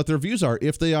depends on what their views are.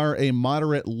 If they are a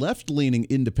moderate left-leaning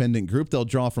independent group, they'll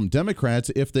draw from Democrats.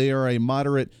 If they are a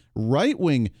moderate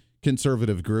right-wing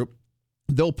conservative group,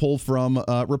 they'll pull from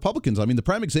Republicans. I mean, the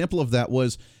prime example of that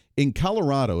was in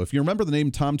Colorado. If you remember the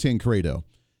name Tom Tancredo,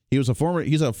 he's a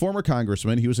former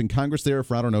congressman. He was in Congress there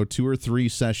for, I don't know, 2 or 3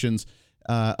 sessions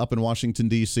up in Washington,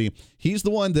 D.C. He's the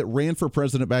one that ran for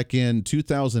president back in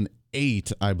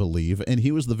 2008, I believe, and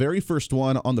he was the very first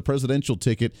one on the presidential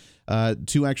ticket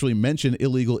to actually mention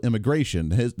illegal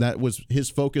immigration. His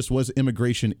focus was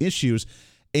immigration issues,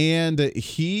 and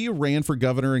he ran for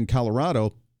governor in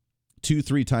Colorado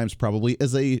 2-3 times probably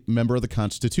as a member of the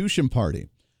Constitution Party,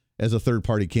 as a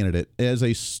third-party candidate, as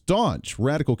a staunch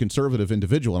radical conservative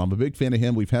individual. And I'm a big fan of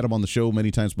him. We've had him on the show many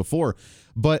times before.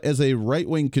 But as a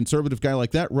right-wing conservative guy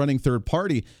like that running third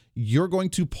party, you're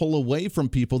going to pull away from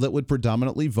people that would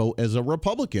predominantly vote as a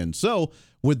Republican. So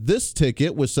with this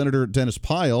ticket, with Senator Dennis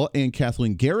Pyle and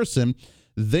Kathleen Garrison,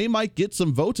 they might get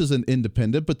some votes as an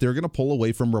independent, but they're going to pull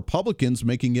away from Republicans,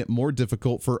 making it more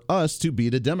difficult for us to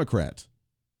beat a Democrat.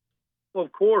 Well,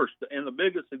 of course. And the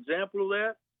biggest example of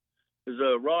that is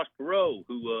Ross Perot,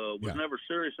 who was never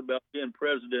serious about being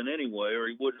president anyway, or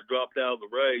he would have dropped out of the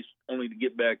race only to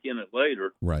get back in it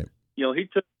later. Right. You know, he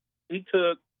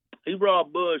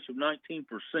robbed Bush of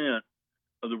 19%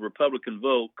 of the Republican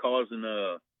vote, causing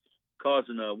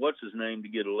what's his name to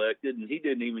get elected, and he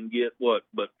didn't even get but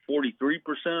 43%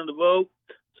 of the vote.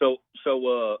 So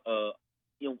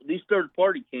you know, these third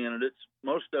party candidates,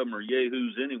 most of them are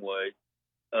yahoos anyway.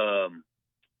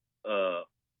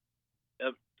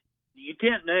 You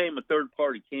can't name a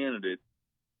third-party candidate.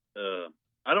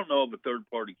 I don't know of a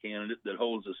third-party candidate that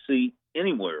holds a seat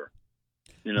anywhere.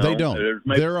 You know, they don't.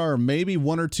 There are maybe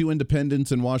 1 or 2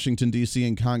 independents in Washington, D.C.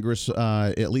 in Congress,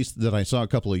 at least that I saw a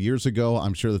couple of years ago.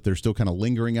 I'm sure that they're still kind of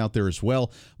lingering out there as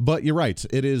well. But you're right.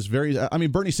 It is very – I mean,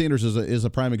 Bernie Sanders is a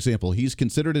prime example. He's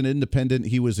considered an independent.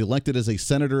 He was elected as a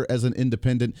senator as an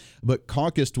independent, but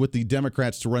caucused with the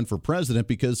Democrats to run for president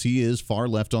because he is far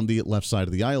left on the left side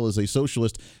of the aisle as a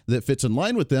socialist that fits in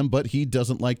line with them, but he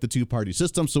doesn't like the two-party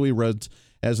system, so he runs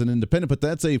as an independent. But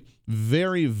that's a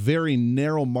very, very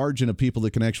narrow margin of people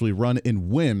that can actually run and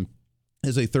win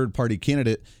as a third-party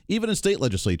candidate, even in state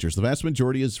legislatures. The vast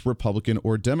majority is Republican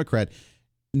or Democrat.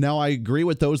 Now, I agree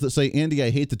with those that say, Andy, I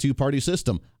hate the two-party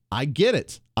system. I get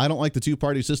it. I don't like the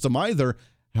two-party system either.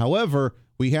 However,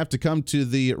 we have to come to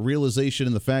the realization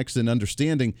and the facts and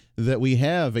understanding that we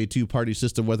have a two-party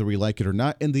system, whether we like it or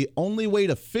not. And the only way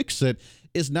to fix it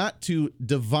is not to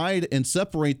divide and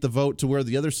separate the vote to where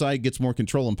the other side gets more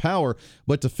control and power,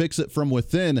 but to fix it from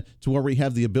within to where we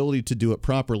have the ability to do it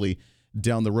properly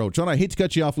down the road. John, I hate to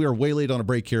cut you off. We are way late on a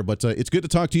break here, but it's good to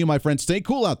talk to you, my friend. Stay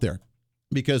cool out there,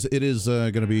 because it is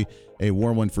going to be a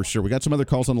warm one for sure. We got some other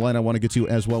calls on the line I want to get to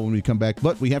as well when we come back,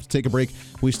 but we have to take a break.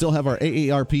 We still have our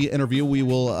AARP interview we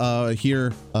will run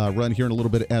here in a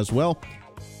little bit as well,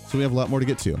 so we have a lot more to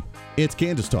get to. It's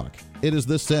Kansas Talk. It is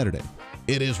this Saturday.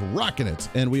 It is rocking it,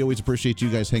 and we always appreciate you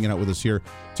guys hanging out with us here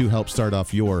to help start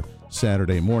off your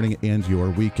Saturday morning and your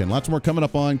weekend. Lots more coming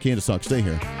up on Kansas Talk. Stay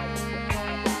here.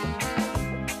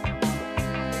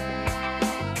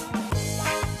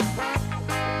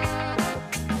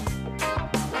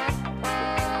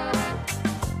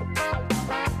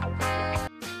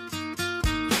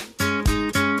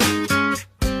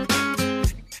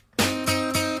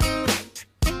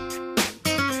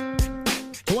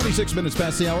 6 minutes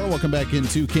past the hour. Welcome back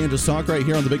into Kansas Talk right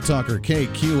here on the Big Talker,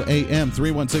 KQAM,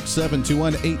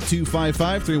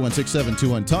 316-721-8255,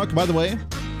 316-721-TALK. By the way,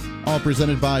 all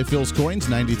presented by Phil's Coins,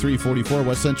 9344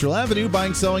 West Central Avenue.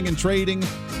 Buying, selling, and trading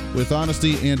with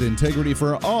honesty and integrity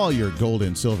for all your gold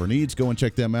and silver needs. Go and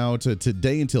check them out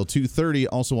today until 2:30.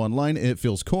 Also online at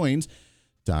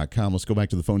philscoins.com. Let's go back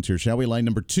to the phones here, shall we? Line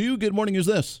number 2. Good morning. Who's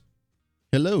this?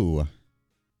 Hello.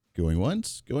 Going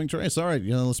once, going twice. All right,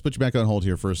 let's put you back on hold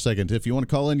here for a second. If you want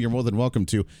to call in, you're more than welcome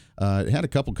to. Had a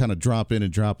couple kind of drop in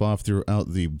and drop off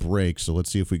throughout the break, so let's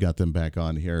see if we got them back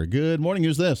on here. Good morning.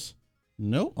 Who's this?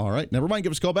 No? All right. Never mind.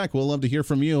 Give us a call back. We'll love to hear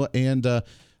from you. And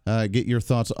get your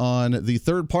thoughts on the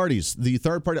third parties. The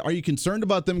third party, are you concerned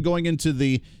about them going into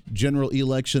the general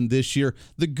election this year?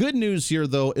 The good news here,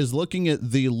 though, is looking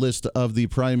at the list of the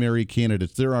primary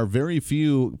candidates. There are very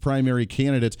few primary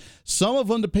candidates, some of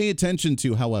them to pay attention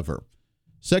to, however.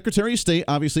 Secretary of State,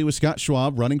 obviously, with Scott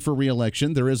Schwab running for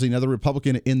re-election. There is another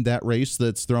Republican in that race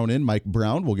that's thrown in, Mike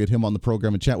Brown. We'll get him on the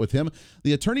program and chat with him.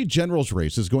 The Attorney General's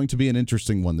race is going to be an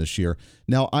interesting one this year.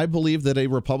 Now, I believe that a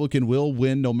Republican will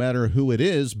win no matter who it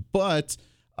is, but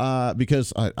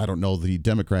because I don't know the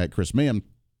Democrat, Chris Mann,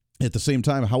 at the same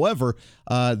time. However,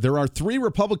 there are three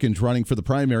Republicans running for the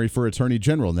primary for Attorney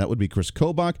General, and that would be Chris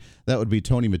Kobach, that would be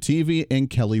Tony Mattivi,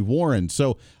 and Kelly Warren.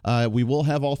 So we will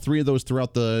have all three of those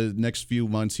throughout the next few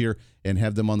months here and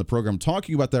have them on the program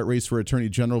talking about that race for Attorney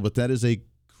General, but that is a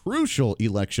crucial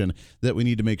election that we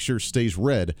need to make sure stays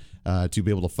red to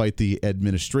be able to fight the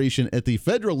administration at the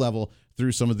federal level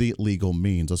through some of the legal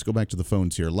means. Let's go back to the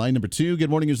phones here. Line number 2,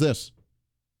 good morning, who's this?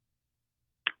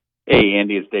 Hey,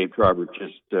 Andy, it's Dave Trabert,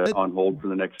 just on hold for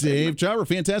the next Dave Trabert,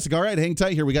 fantastic. All right, hang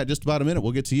tight here. We got just about a minute.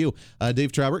 We'll get to you.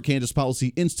 Dave Trabert, Kansas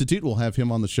Policy Institute. We'll have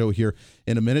him on the show here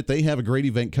in a minute. They have a great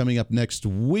event coming up next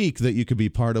week that you could be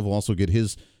part of. We'll also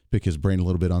pick his brain a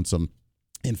little bit on some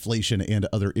inflation and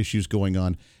other issues going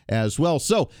on as well.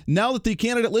 So now that the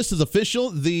candidate list is official,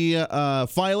 the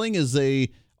filing is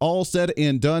all said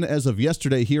and done as of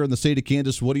yesterday here in the state of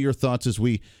Kansas. What are your thoughts as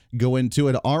we go into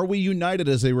it? Are we united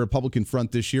as a Republican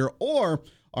front this year, or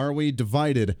are we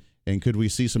divided? And could we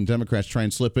see some Democrats try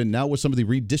and slip in now with some of the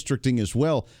redistricting as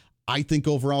well? I think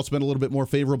overall it's been a little bit more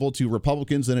favorable to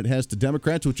Republicans than it has to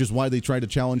Democrats, which is why they try to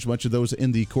challenge much of those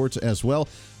in the courts as well.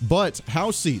 But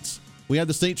House seats, we have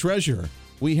the state treasurer,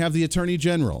 we have the attorney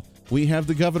general, we have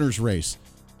the governor's race.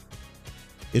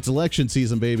 It's election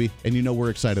season, baby, and you know we're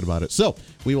excited about it. So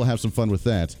we will have some fun with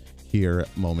that here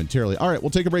momentarily. All right, we'll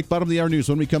take a break. Bottom of the hour news.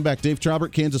 When we come back, Dave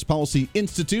Trabert, Kansas Policy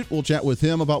Institute. We'll chat with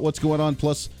him about what's going on.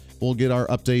 Plus, we'll get our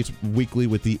updates weekly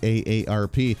with the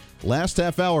AARP. Last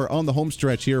half hour on the home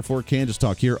stretch here for Kansas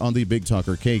Talk here on the Big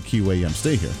Talker KQAM.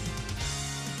 Stay here.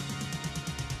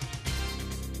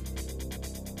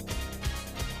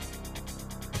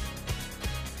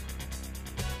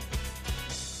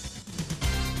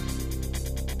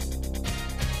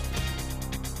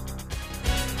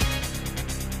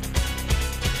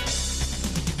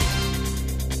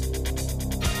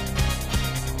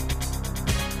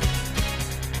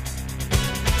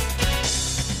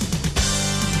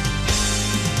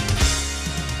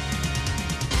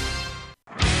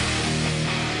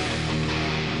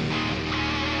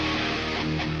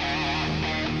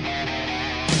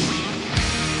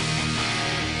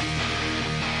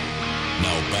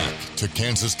 To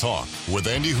Kansas Talk with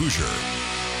Andy Hoosier.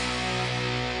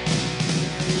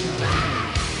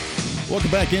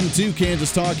 Welcome back into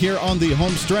Kansas Talk here on the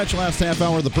home stretch. Last half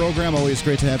hour of the program. Always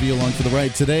great to have you along for the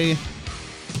ride today.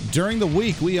 During the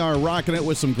week, we are rocking it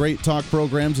with some great talk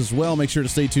programs as well. Make sure to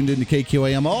stay tuned into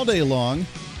KQAM all day long,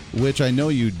 which I know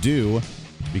you do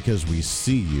because we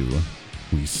see you.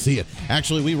 We see it.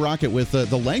 Actually, we rock it with the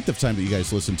length of time that you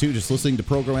guys listen to, just listening to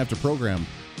program after program.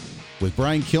 With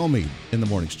Brian Kilmeade in the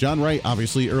mornings. John Wright,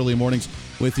 obviously, early mornings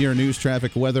with your news,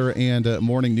 traffic, weather, and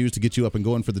morning news to get you up and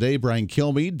going for the day. Brian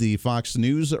Kilmeade, the Fox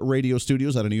News radio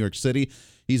studios out of New York City.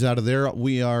 He's out of there.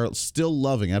 We are still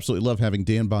absolutely love having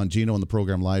Dan Bongino on the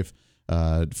program live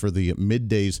for the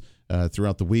middays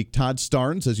throughout the week. Todd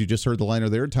Starnes, as you just heard the liner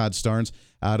there, Todd Starnes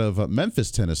out of Memphis,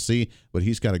 Tennessee, but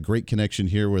he's got a great connection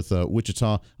here with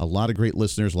Wichita. A lot of great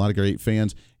listeners, a lot of great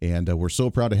fans, and we're so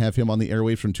proud to have him on the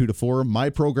airwaves from 2 to 4. My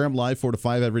program live 4 to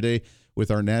 5 every day with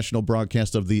our national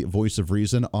broadcast of the Voice of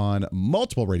Reason on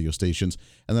multiple radio stations.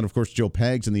 And then, of course, Joe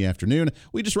Pags in the afternoon.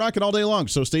 We just rock it all day long,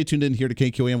 so stay tuned in here to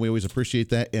KQAM. We always appreciate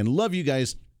that and love you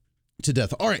guys to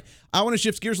death. All right, I want to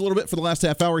shift gears a little bit for the last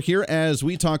half hour here as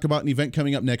we talk about an event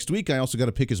coming up next week. I also got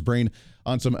to pick his brain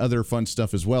on some other fun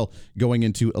stuff as well going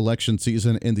into election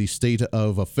season in the state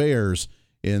of affairs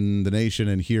in the nation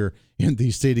and here in the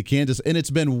state of Kansas. And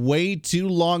it's been way too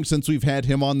long since we've had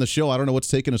him on the show. I don't know what's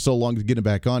taken us so long to get him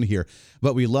back on here,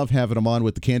 but we love having him on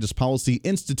with the Kansas Policy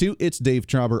Institute. It's Dave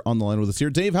Trabert on the line with us here.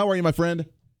 Dave, how are you, my friend?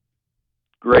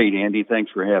 Great, Andy. Thanks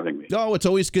for having me. Oh, it's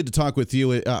always good to talk with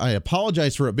you. I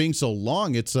apologize for it being so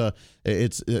long. It's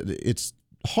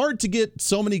hard to get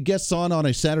so many guests on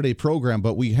a Saturday program,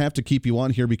 but we have to keep you on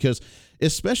here because,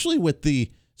 especially with the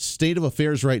state of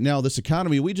affairs right now, this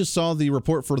economy, we just saw the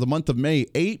report for the month of May,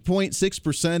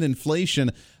 8.6% inflation,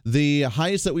 the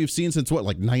highest that we've seen since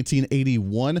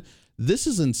 1981. This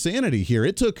is insanity here.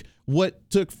 It took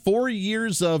 4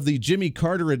 years of the Jimmy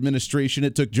Carter administration.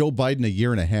 It took Joe Biden a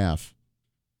year and a half.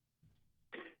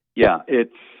 Yeah,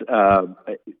 it's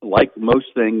like most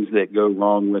things that go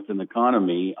wrong with an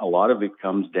economy, a lot of it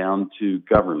comes down to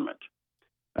government.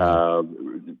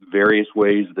 Various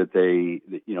ways that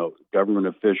government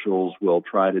officials will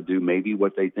try to do maybe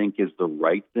what they think is the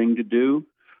right thing to do,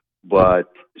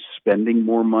 but spending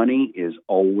more money is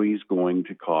always going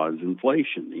to cause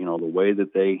inflation. The way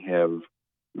that they have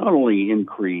not only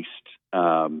increased,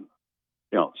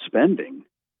 spending,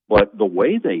 but the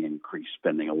way they increased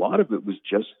spending, a lot of it was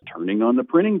just turning on the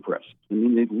printing press. I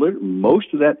mean, most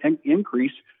of that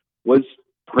increase was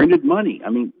printed money.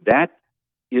 I mean, that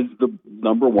is the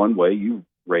number one way you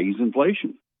raise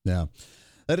inflation. Yeah,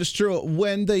 that is true.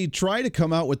 When they try to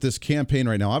come out with this campaign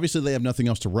right now, obviously they have nothing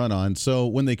else to run on. So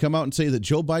when they come out and say that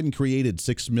Joe Biden created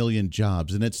 6 million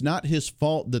jobs, and it's not his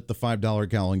fault that the $5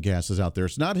 gallon gas is out there.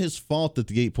 It's not his fault that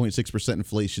the 8.6%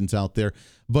 inflation's out there.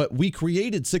 But we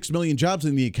created 6 million jobs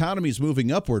and the economy is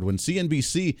moving upward. When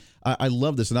CNBC, I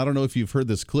love this, and I don't know if you've heard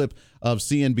this clip of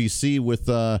CNBC with,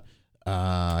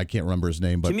 I can't remember his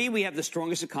name. But to me, we have the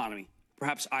strongest economy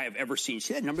perhaps I have ever seen.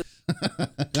 See that number?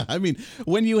 I mean,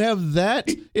 when you have that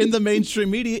in the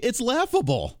mainstream media, it's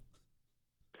laughable.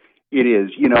 It is,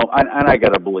 and I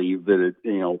got to believe that,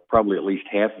 probably at least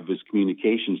half of his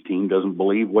communications team doesn't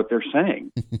believe what they're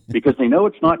saying because they know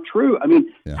it's not true. I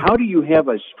mean, How do you have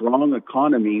a strong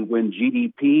economy when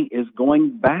GDP is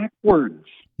going backwards?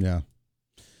 Yeah.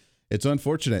 It's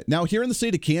unfortunate. Now, here in the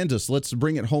state of Kansas, let's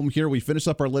bring it home here. We finish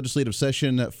up our legislative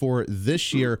session for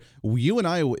this year. You and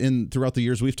I, throughout the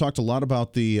years, we've talked a lot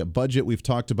about the budget. We've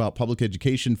talked about public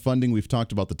education funding. We've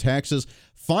talked about the taxes.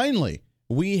 Finally,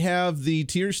 we have the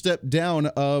tier step down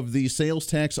of the sales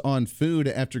tax on food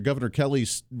after Governor Kelly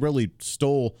really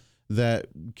stole that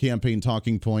campaign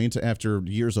talking point after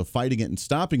years of fighting it and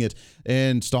stopping it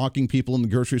and stalking people in the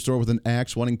grocery store with an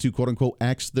axe, wanting to, quote unquote,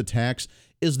 axe the tax.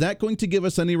 Is that going to give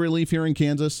us any relief here in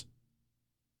Kansas?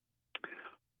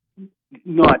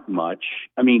 Not much.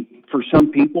 I mean, for some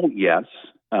people, yes,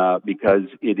 because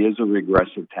it is a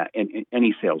regressive tax, and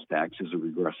any sales tax is a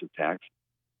regressive tax.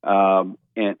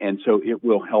 And so it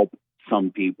will help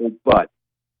some people. But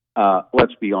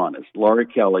let's be honest, Laura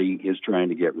Kelly is trying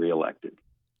to get reelected.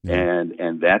 Yeah.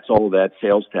 And that's all that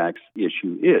sales tax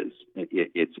issue is.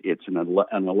 It's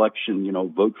an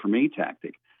election, vote for me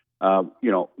tactic.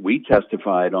 We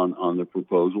testified on the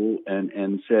proposal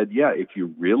and said, if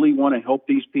you really want to help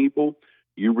these people,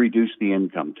 you reduce the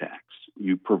income tax.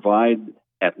 You provide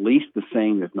at least the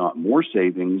same, if not more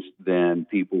savings than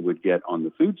people would get on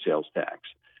the food sales tax.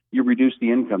 You reduce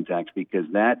the income tax because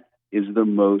that is the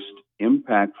most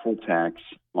impactful tax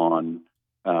on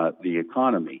the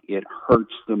economy. It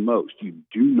hurts the most. You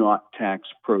do not tax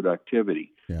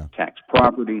productivity, tax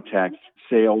property, tax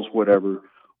sales, whatever.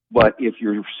 But if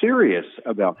you're serious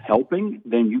about helping,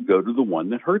 then you go to the one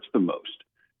that hurts the most.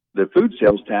 The food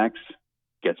sales tax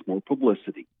gets more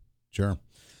publicity. Sure.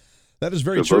 That is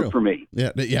very true. Vote for me.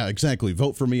 Yeah, exactly.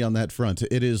 Vote for me on that front.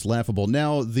 It is laughable.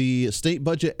 Now, the state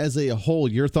budget as a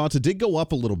whole, your thoughts, it did go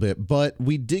up a little bit, but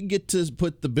we did get to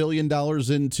put the $1 billion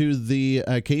into the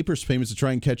CAPERS payments to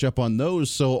try and catch up on those.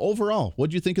 So overall, what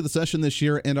do you think of the session this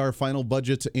year and our final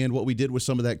budget and what we did with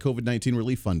some of that COVID-19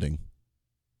 relief funding?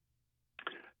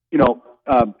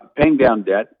 Paying down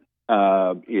debt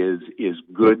is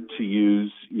good to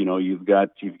use. You've got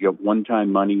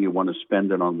one-time money, you want to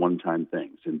spend it on one-time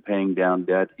things, and paying down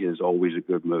debt is always a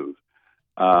good move.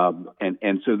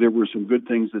 And so there were some good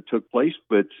things that took place,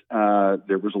 but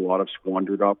there was a lot of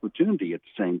squandered opportunity at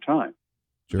the same time.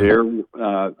 Sure.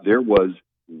 There was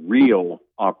real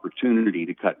opportunity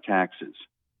to cut taxes.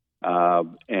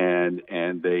 And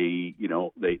they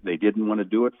didn't want to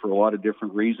do it for a lot of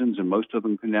different reasons, and most of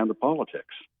them come down to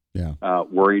politics. Yeah.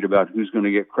 Worried about who's going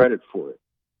to get credit for it.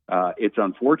 It's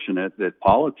unfortunate that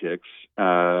politics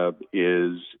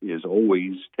is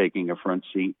always taking a front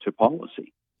seat to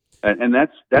policy, and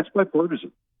that's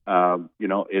bipartisan. There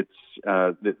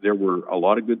were a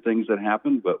lot of good things that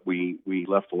happened, but we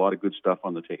left a lot of good stuff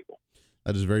on the table.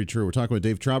 That is very true. We're talking with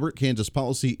Dave Trabert, Kansas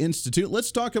Policy Institute.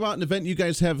 Let's talk about an event you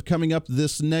guys have coming up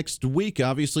this next week.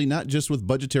 Obviously, not just with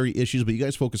budgetary issues, but you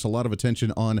guys focus a lot of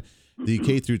attention on the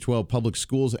K through 12 public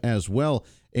schools as well.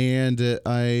 And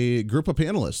a group of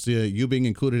panelists, you being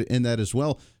included in that as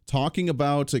well, talking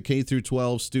about K through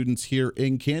 12 students here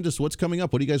in Kansas. What's coming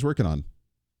up? What are you guys working on?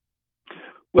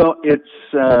 Well, it's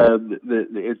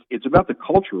about the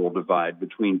cultural divide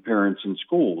between parents and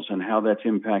schools and how that's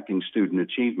impacting student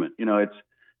achievement.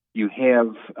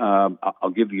 I'll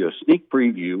give you a sneak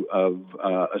preview of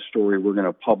a story we're going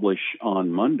to publish on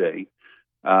Monday.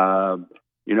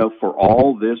 For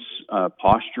all this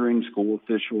posturing, school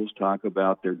officials talk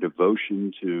about their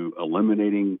devotion to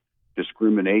eliminating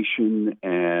discrimination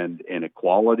and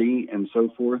inequality and so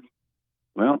forth.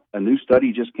 Well, a new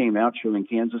study just came out showing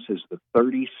Kansas is the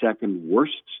 32nd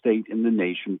worst state in the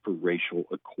nation for racial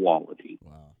equality,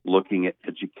 looking at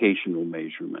educational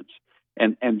measurements.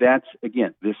 And that's,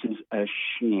 again, this is a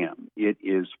sham. It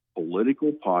is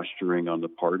political posturing on the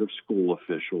part of school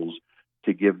officials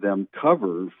to give them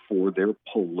cover for their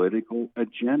political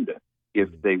agenda. If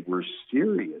they were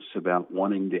serious about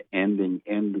wanting to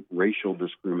end racial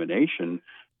discrimination,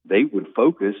 they would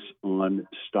focus on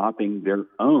stopping their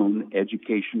own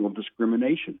educational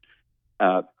discrimination.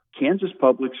 Kansas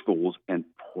public schools, and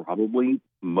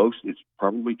it's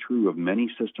probably true of many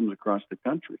systems across the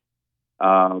country,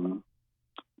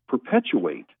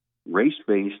 perpetuate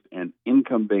race-based and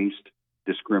income-based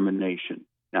discrimination.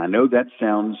 Now, I know that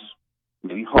sounds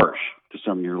maybe harsh to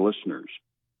some of your listeners,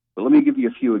 but let me give you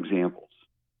a few examples.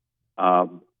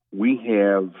 We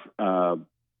have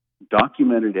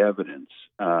documented evidence.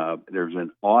 There's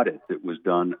an audit that was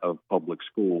done of public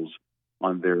schools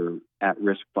on their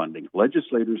at-risk funding.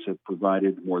 Legislators have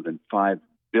provided more than $5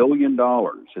 billion,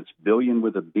 it's billion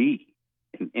with a B,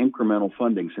 in incremental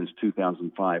funding since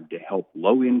 2005 to help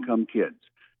low-income kids,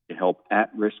 to help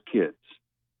at-risk kids.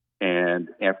 And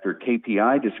after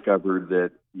KPI discovered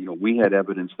that, we had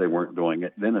evidence they weren't doing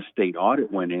it, then a state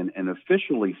audit went in and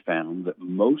officially found that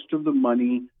most of the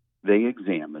money they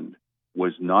examined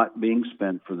was not being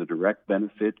spent for the direct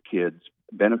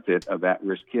benefit of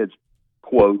at-risk kids,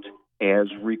 quote, as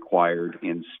required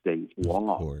in state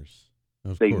law. Of course.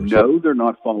 They know they're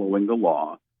not following the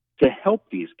law to help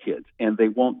these kids, and they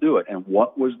won't do it. And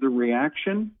what was the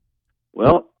reaction?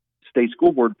 Well, state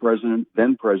school board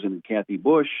then President Kathy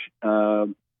Bush,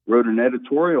 wrote an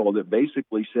editorial that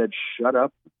basically said, shut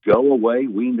up, go away,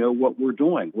 we know what we're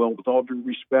doing. Well, with all due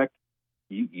respect,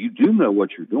 you do know what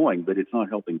you're doing, but it's not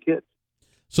helping kids.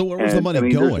 So where was the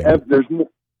money going? There's more.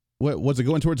 What, was it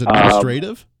going towards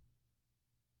administrative?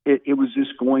 It was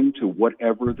just going to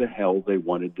whatever the hell they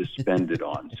wanted to spend it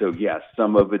on. So, yes,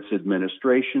 some of it's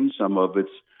administration, some of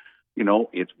it's,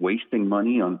 it's wasting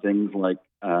money on things like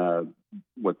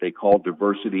what they call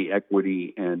diversity,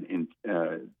 equity, and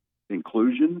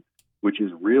inclusion, which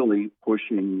is really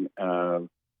pushing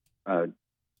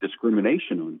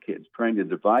discrimination on kids, trying to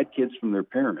divide kids from their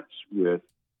parents with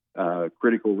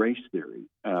critical race theory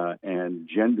and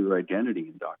gender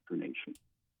identity indoctrination.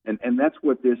 And that's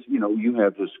what this, you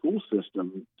have the school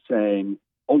system saying,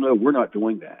 oh, no, we're not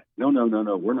doing that. No,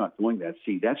 we're not doing that.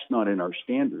 See, that's not in our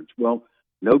standards. Well,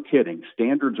 no kidding.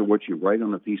 Standards are what you write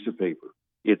on a piece of paper.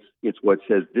 It's what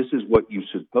says this is what you're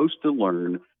supposed to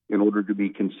learn in order to be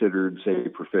considered, say,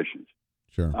 proficient.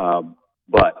 Sure.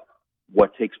 But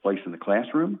what takes place in the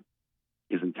classroom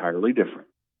is entirely different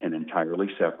and entirely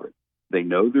separate. They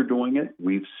know they're doing it.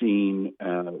 We've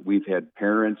had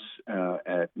parents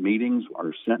at meetings.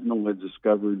 Our Sentinel had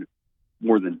discovered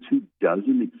more than 24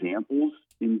 examples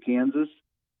in Kansas,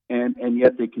 and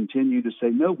yet they continue to say,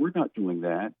 no, we're not doing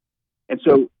that. And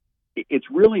so it's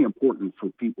really important for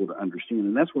people to understand,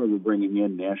 and that's why we're bringing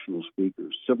in national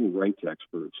speakers, civil rights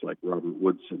experts like Robert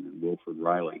Woodson and Wilfred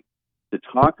Riley, to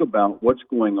talk about what's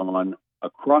going on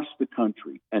across the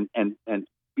country and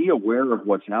be aware of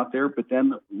what's out there, but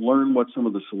then learn what some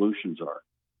of the solutions are.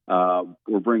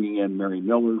 We're bringing in Mary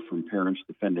Miller from Parents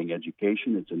Defending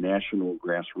Education. It's a national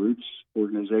grassroots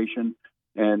organization.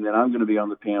 And then I'm going to be on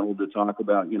the panel to talk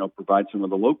about, provide some of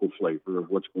the local flavor of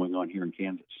what's going on here in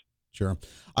Kansas. Sure.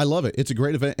 I love it. It's a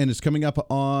great event, and it's coming up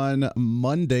on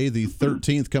Monday, the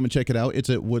 13th. Come and check it out. It's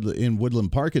in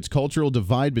Woodland Park. It's Cultural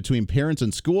Divide Between Parents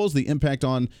and Schools, the impact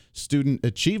on student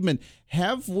achievement.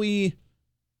 Have we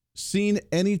seen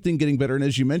anything getting better? And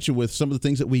as you mentioned, with some of the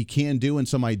things that we can do and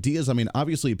some ideas, I mean,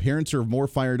 obviously parents are more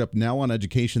fired up now on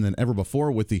education than ever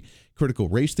before with the critical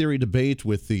race theory debate,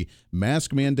 with the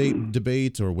mask mandate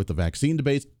debate, or with the vaccine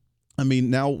debate. I mean,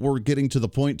 now we're getting to the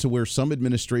point to where some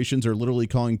administrations are literally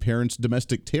calling parents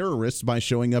domestic terrorists by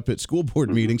showing up at school board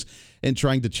meetings and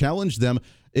trying to challenge them.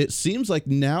 It seems like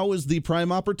now is the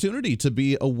prime opportunity to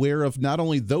be aware of not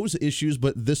only those issues,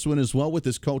 but this one as well, with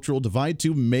this cultural divide,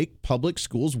 to make public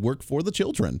schools work for the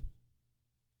children.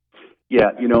 Yeah,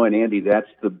 and Andy, that's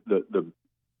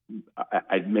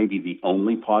maybe the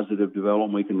only positive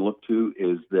development we can look to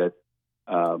is that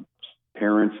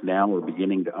parents now are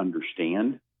beginning to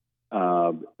understand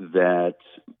that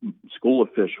school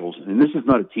officials, and this is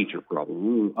not a teacher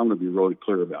problem. I'm going to be really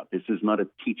clear about this. This is not a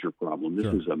teacher problem. This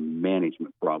is a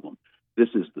management problem. This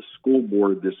is the school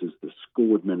board. This is the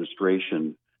school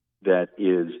administration that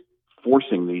is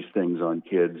forcing these things on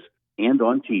kids and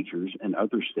on teachers and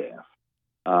other staff.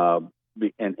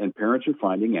 And parents are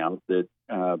finding out that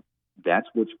that's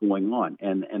what's going on.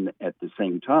 And at the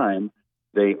same time,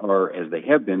 they are, as they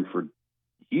have been for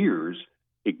years,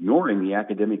 ignoring the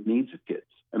academic needs of kids.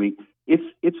 I mean,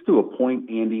 it's to a point,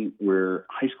 Andy, where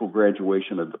high school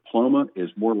graduation, a diploma, is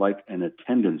more like an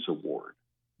attendance award.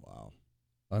 Wow.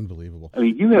 Unbelievable. I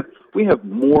mean, we have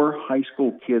more high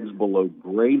school kids below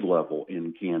grade level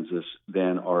in Kansas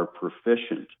than are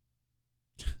proficient.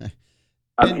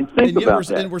 Think about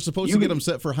that. And we're supposed to get them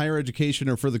set for higher education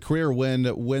or for the career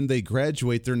when they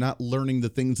graduate, they're not learning the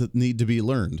things that need to be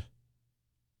learned.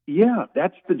 Yeah,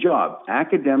 that's the job,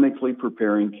 academically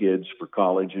preparing kids for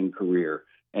college and career,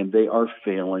 and they are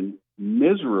failing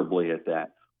miserably at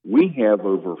that. We have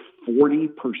over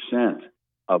 40%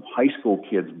 of high school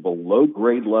kids below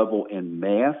grade level in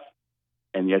math,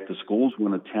 and yet the schools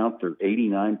want to tout their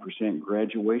 89%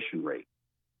 graduation rate.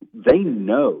 They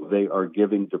know they are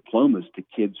giving diplomas to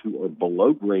kids who are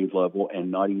below grade level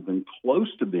and not even close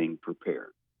to being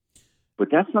prepared. But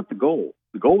that's not the goal.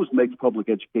 The goal is to make the public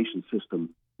education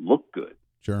system look good.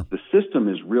 Sure. The system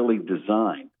is really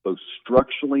designed, both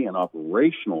structurally and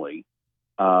operationally,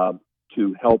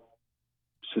 to help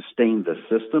sustain the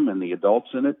system and the adults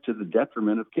in it to the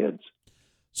detriment of kids.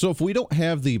 So if we don't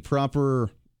have the proper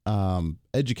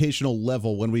educational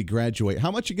level when we graduate,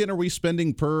 how much again are we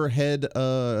spending per head,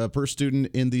 per student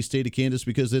in the state of Kansas?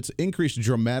 Because it's increased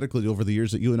dramatically over the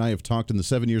years that you and I have talked in the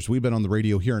 7 years we've been on the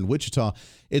radio here in Wichita.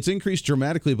 It's increased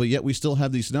dramatically, but yet we still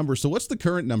have these numbers. So what's the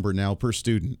current number now per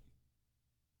student?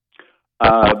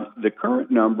 The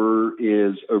current number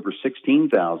is over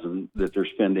 $16,000 that they're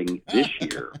spending this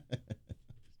year.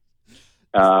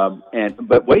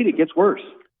 But wait, it gets worse.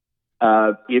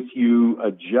 If you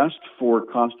adjust for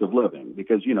cost of living,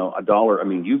 because, a dollar, I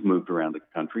mean, you've moved around the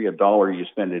country, a dollar you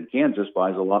spend in Kansas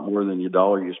buys a lot more than a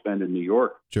dollar you spend in New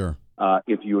York. Sure.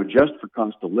 If you adjust for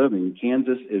cost of living,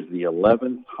 Kansas is the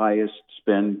 11th highest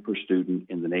spend per student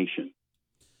in the nation.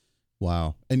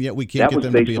 Wow. And yet we can't get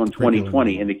them to be based on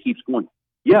 2020, and it keeps going.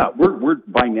 Yeah, we're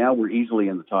by now we're easily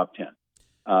in the top 10.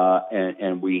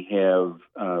 And we have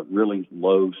really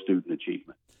low student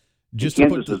achievement.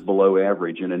 Kansas is below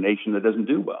average in a nation that doesn't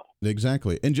do well.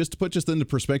 Exactly. And just to put this into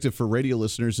perspective for radio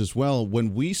listeners as well,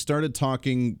 when we started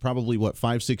talking probably,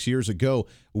 5-6 years ago,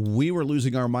 we were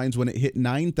losing our minds when it hit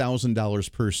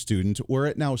 $9,000 per student. We're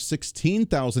at now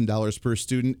 $16,000 per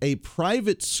student. A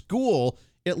private school,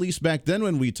 at least back then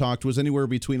when we talked, was anywhere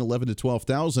between $11,000 to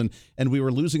 $12,000, and we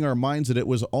were losing our minds that it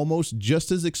was almost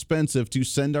just as expensive to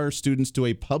send our students to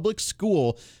a public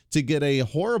school to get a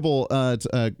horrible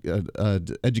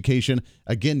education.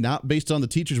 Again, not based on the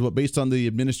teachers, but based on the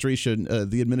administration,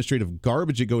 the administrative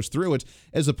garbage that goes through it,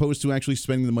 as opposed to actually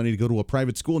spending the money to go to a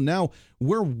private school. Now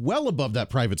we're well above that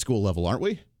private school level, aren't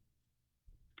we?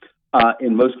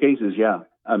 In most cases, yeah.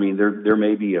 I mean, there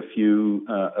may be a few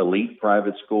elite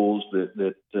private schools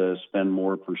that spend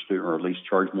more per student, or at least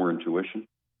charge more in tuition.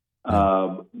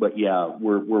 But yeah,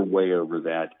 we're way over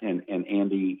that. And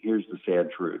Andy, here's the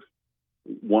sad truth.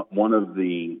 One of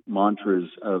the mantras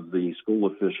of the school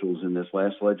officials in this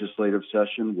last legislative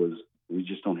session was, "We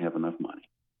just don't have enough money."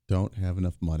 Don't have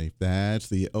enough money. That's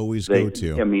the always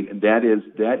go-to. I mean,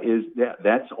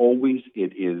 that's always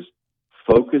it is.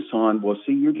 Focus on, well,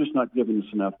 see, you're just not giving us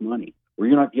enough money, or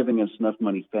you're not giving us enough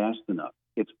money fast enough.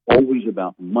 It's always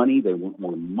about money. They want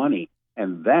more money.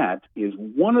 And that is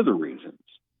one of the reasons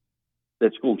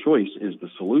that school choice is the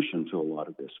solution to a lot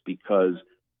of this, because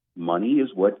money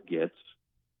is what gets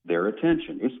their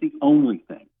attention. It's the only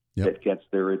thing that gets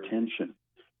their attention.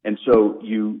 And so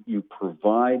you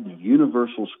provide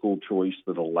universal school choice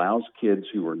that allows kids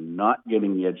who are not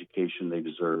getting the education they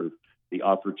deserve the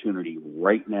opportunity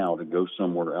right now to go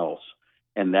somewhere else.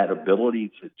 And that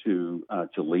ability to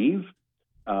leave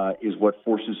is what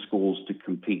forces schools to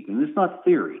compete. And it's not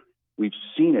theory. We've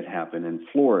seen it happen in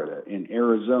Florida, in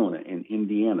Arizona, in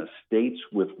Indiana. States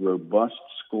with robust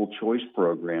school choice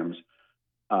programs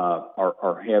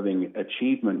are having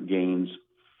achievement gains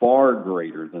far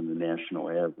greater than the national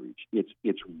average.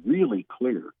 It's really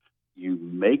clear. You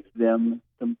make them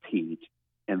compete,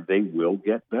 and they will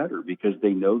get better because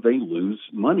they know they lose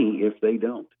money if they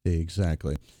don't.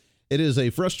 Exactly. It is a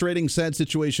frustrating, sad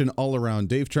situation all around.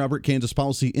 Dave Trabert, Kansas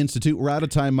Policy Institute. We're out of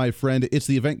time, my friend. It's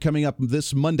the event coming up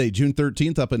this Monday, June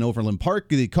 13th, up in Overland Park.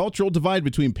 The cultural divide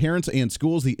between parents and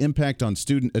schools, the impact on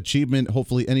student achievement.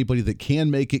 Hopefully anybody that can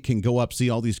make it can go up, see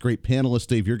all these great panelists.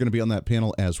 Dave, you're going to be on that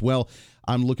panel as well.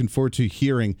 I'm looking forward to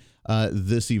hearing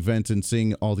this event and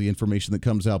seeing all the information that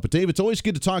comes out. But, Dave, it's always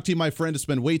good to talk to you, my friend. It's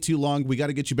been way too long. We got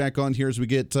to get you back on here as we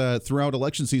get throughout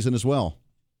election season as well.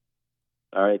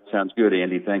 All right. Sounds good,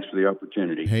 Andy. Thanks for the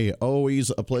opportunity. Hey,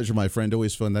 always a pleasure, my friend.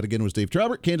 Always fun. That again was Dave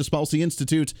Trabert, Kansas Policy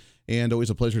Institute, and always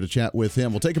a pleasure to chat with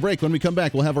him. We'll take a break. When we come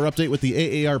back, we'll have our update with the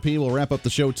AARP. We'll wrap up the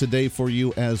show today for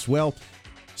you as well.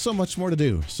 So much more to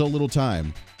do. So little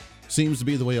time. Seems to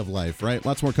be the way of life, right?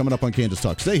 Lots more coming up on Kansas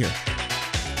Talk. Stay here.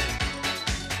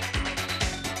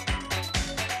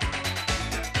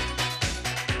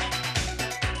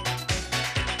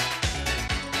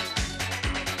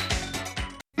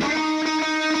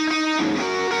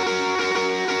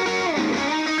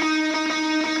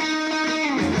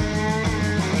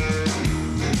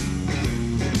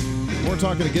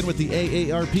 Talking again with the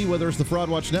AARP, whether it's the Fraud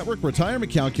Watch Network,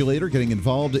 Retirement Calculator, getting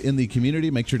involved in the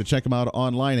community. Make sure to check them out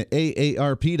online at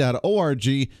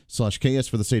aarp.org/KS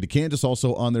for the state of Kansas.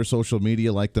 Also on their social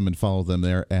media, like them and follow them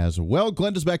there as well.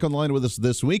 Glenda's back on the line with us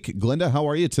this week. Glenda, how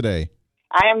are you today?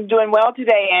 I am doing well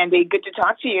today, Andy. Good to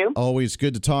talk to you. Always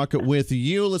good to talk with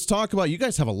you. Let's talk about, you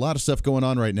guys have a lot of stuff going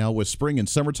on right now with spring and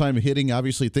summertime hitting.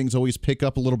 Obviously, things always pick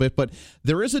up a little bit, but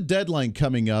there is a deadline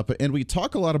coming up, and we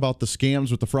talk a lot about the scams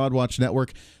with the Fraud Watch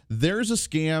Network. There's a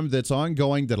scam that's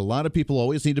ongoing that a lot of people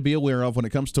always need to be aware of when it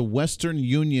comes to Western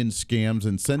Union scams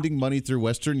and sending money through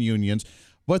Western Unions.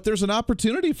 But there's an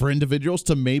opportunity for individuals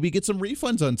to maybe get some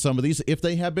refunds on some of these if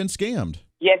they have been scammed.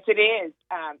 Yes, it is,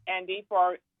 Andy.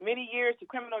 For many years, the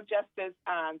criminal justice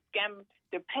scam,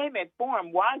 the payment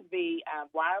form was the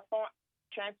wire form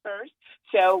transfers.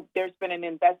 So there's been an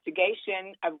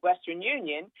investigation of Western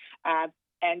Union, and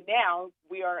now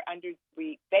we are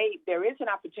there is an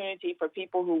opportunity for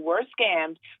people who were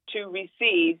scammed to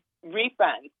receive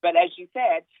refunds. But as you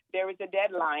said, there is a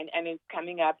deadline, and it's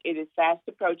coming up. It is fast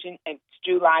approaching, and it's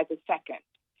July the 2nd.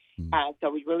 So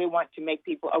we really want to make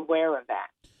people aware of that.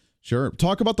 Sure.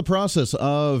 Talk about the process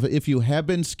of if you have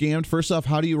been scammed. First off,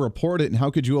 how do you report it, and how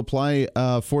could you apply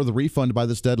for the refund by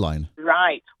this deadline?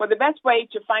 Right. Well, the best way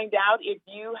to find out if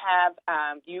you have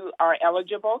you are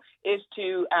eligible is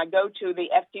to go to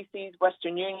the FTC's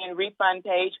Western Union refund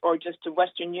page, or just to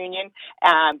Western Union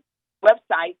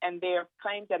website and their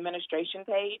claims administration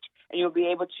page, and you'll be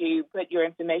able to put your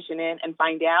information in and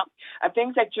find out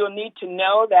things that you'll need to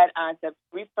know. That the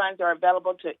refunds are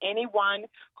available to anyone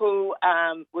who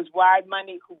wired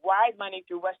money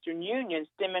through Western Union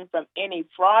stemming from any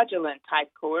fraudulent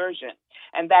type coercion,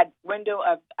 and that window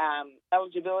of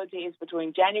eligibility is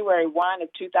between January 1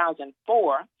 of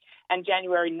 2004 and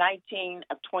January 19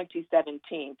 of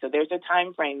 2017. So there's a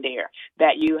time frame there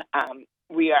that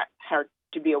we are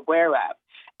to be aware of.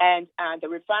 And the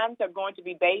refunds are going to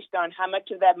be based on how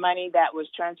much of that money that was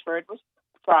transferred was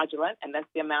fraudulent, and that's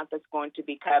the amount that's going to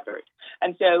be covered.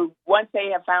 And so once they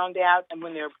have found out, and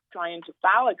when they're trying to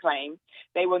file a claim,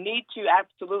 they will need to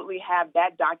absolutely have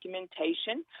that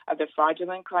documentation of the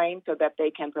fraudulent claim so that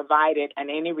they can provide it, and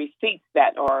any receipts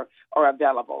that are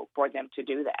available for them to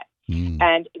do that.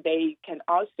 And they can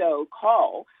also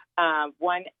call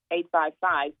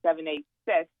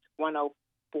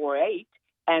 1-855-786-1048,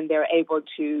 and they're able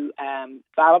to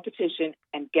file a petition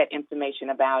and get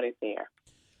information about it there.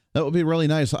 That would be really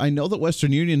nice. I know that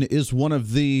Western Union is one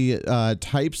of the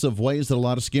types of ways that a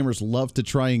lot of scammers love to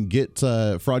try and get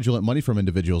fraudulent money from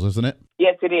individuals, isn't it?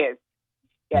 Yes, it is.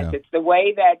 Yes, yeah. It's the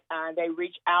way that they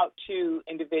reach out to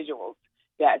individuals.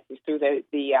 Yes, it's through the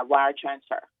wire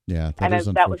transfer. Yeah,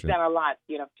 that was done a lot,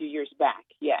 a few years back.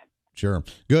 Yes. Sure.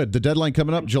 Good. The deadline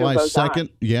coming up, July 2nd.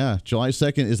 Yeah, July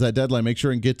 2nd is that deadline. Make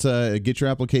sure and get your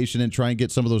application and try and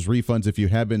get some of those refunds if you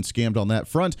have been scammed on that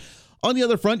front. On the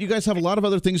other front, you guys have a lot of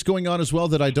other things going on as well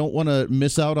that I don't want to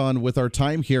miss out on with our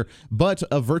time here, but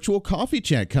a virtual coffee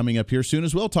chat coming up here soon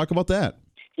as well. Talk about that.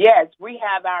 Yes, we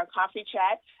have our coffee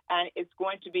chat, and it's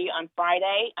going to be on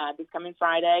Friday, this coming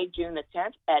Friday, June the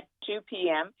 10th at 2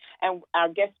 p.m., and our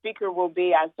guest speaker will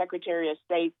be our Secretary of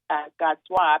State, Scott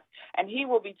Schwab, and he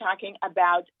will be talking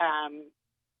about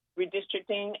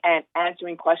redistricting and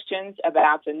answering questions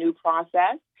about the new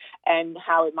process and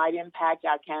how it might impact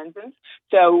our Kansans.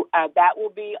 So that will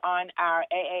be on our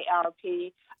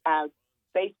AARP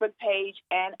Facebook page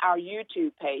and our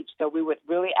YouTube page. So we would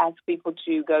really ask people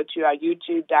to go to our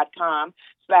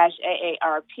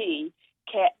youtube.com/AARP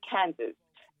Kansas.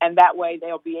 And that way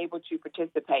they'll be able to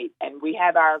participate. And we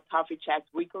have our coffee chats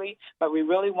weekly, but we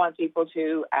really want people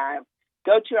to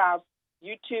go to our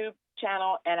YouTube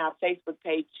channel and our Facebook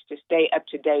page to stay up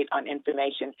to date on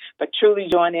information. But truly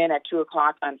join in at 2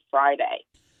 o'clock on Friday.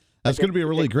 That's going to be a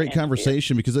really great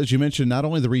conversation because, as you mentioned, not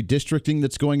only the redistricting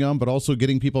that's going on, but also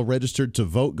getting people registered to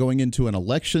vote going into an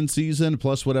election season,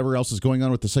 plus whatever else is going on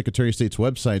with the Secretary of State's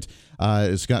website.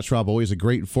 Scott Schwab, always a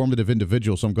great informative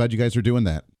individual, so I'm glad you guys are doing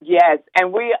that. Yes,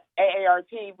 and we,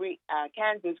 AARP,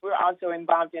 Kansas, we're also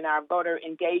involved in our voter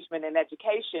engagement and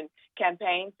education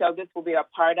campaign. So this will be a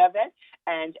part of it,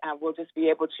 and we'll just be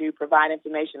able to provide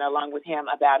information along with him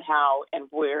about how and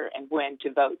where and when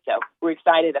to vote. So we're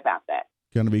excited about that.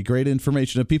 Going to be great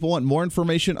information. If people want more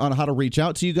information on how to reach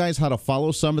out to you guys, how to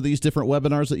follow some of these different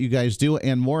webinars that you guys do,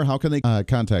 and more, how can they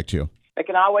contact you? They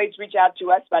can always reach out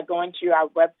to us by going to our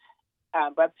web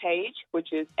page,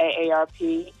 which is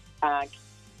aarp.org/KS.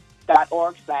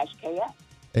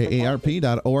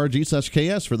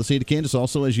 aarp.org/KS for the state of Kansas.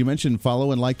 Also, as you mentioned,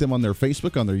 follow and like them on their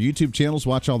Facebook, on their YouTube channels,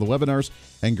 watch all the webinars,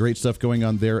 and great stuff going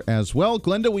on there as well.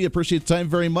 Glenda, we appreciate the time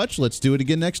very much. Let's do it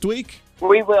again next week.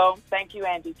 We will. Thank you,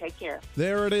 Andy. Take care.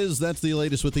 There it is. That's the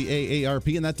latest with the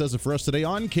AARP, and that does it for us today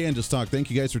on Kansas Talk. Thank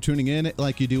you guys for tuning in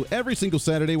like you do every single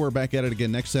Saturday. We're back at it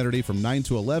again next Saturday from 9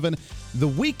 to 11. The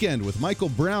Weekend with Michael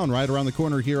Brown right around the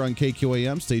corner here on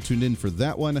KQAM. Stay tuned in for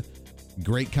that one.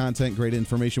 Great content, great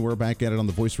information. We're back at it on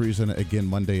The Voice Reason again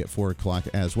Monday at 4 o'clock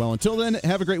as well. Until then,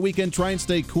 have a great weekend. Try and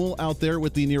stay cool out there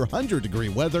with the near 100-degree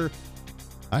weather.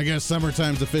 I guess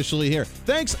summertime's officially here.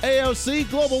 Thanks, AOC.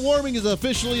 Global warming has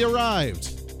officially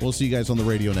arrived. We'll see you guys on the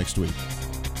radio next week.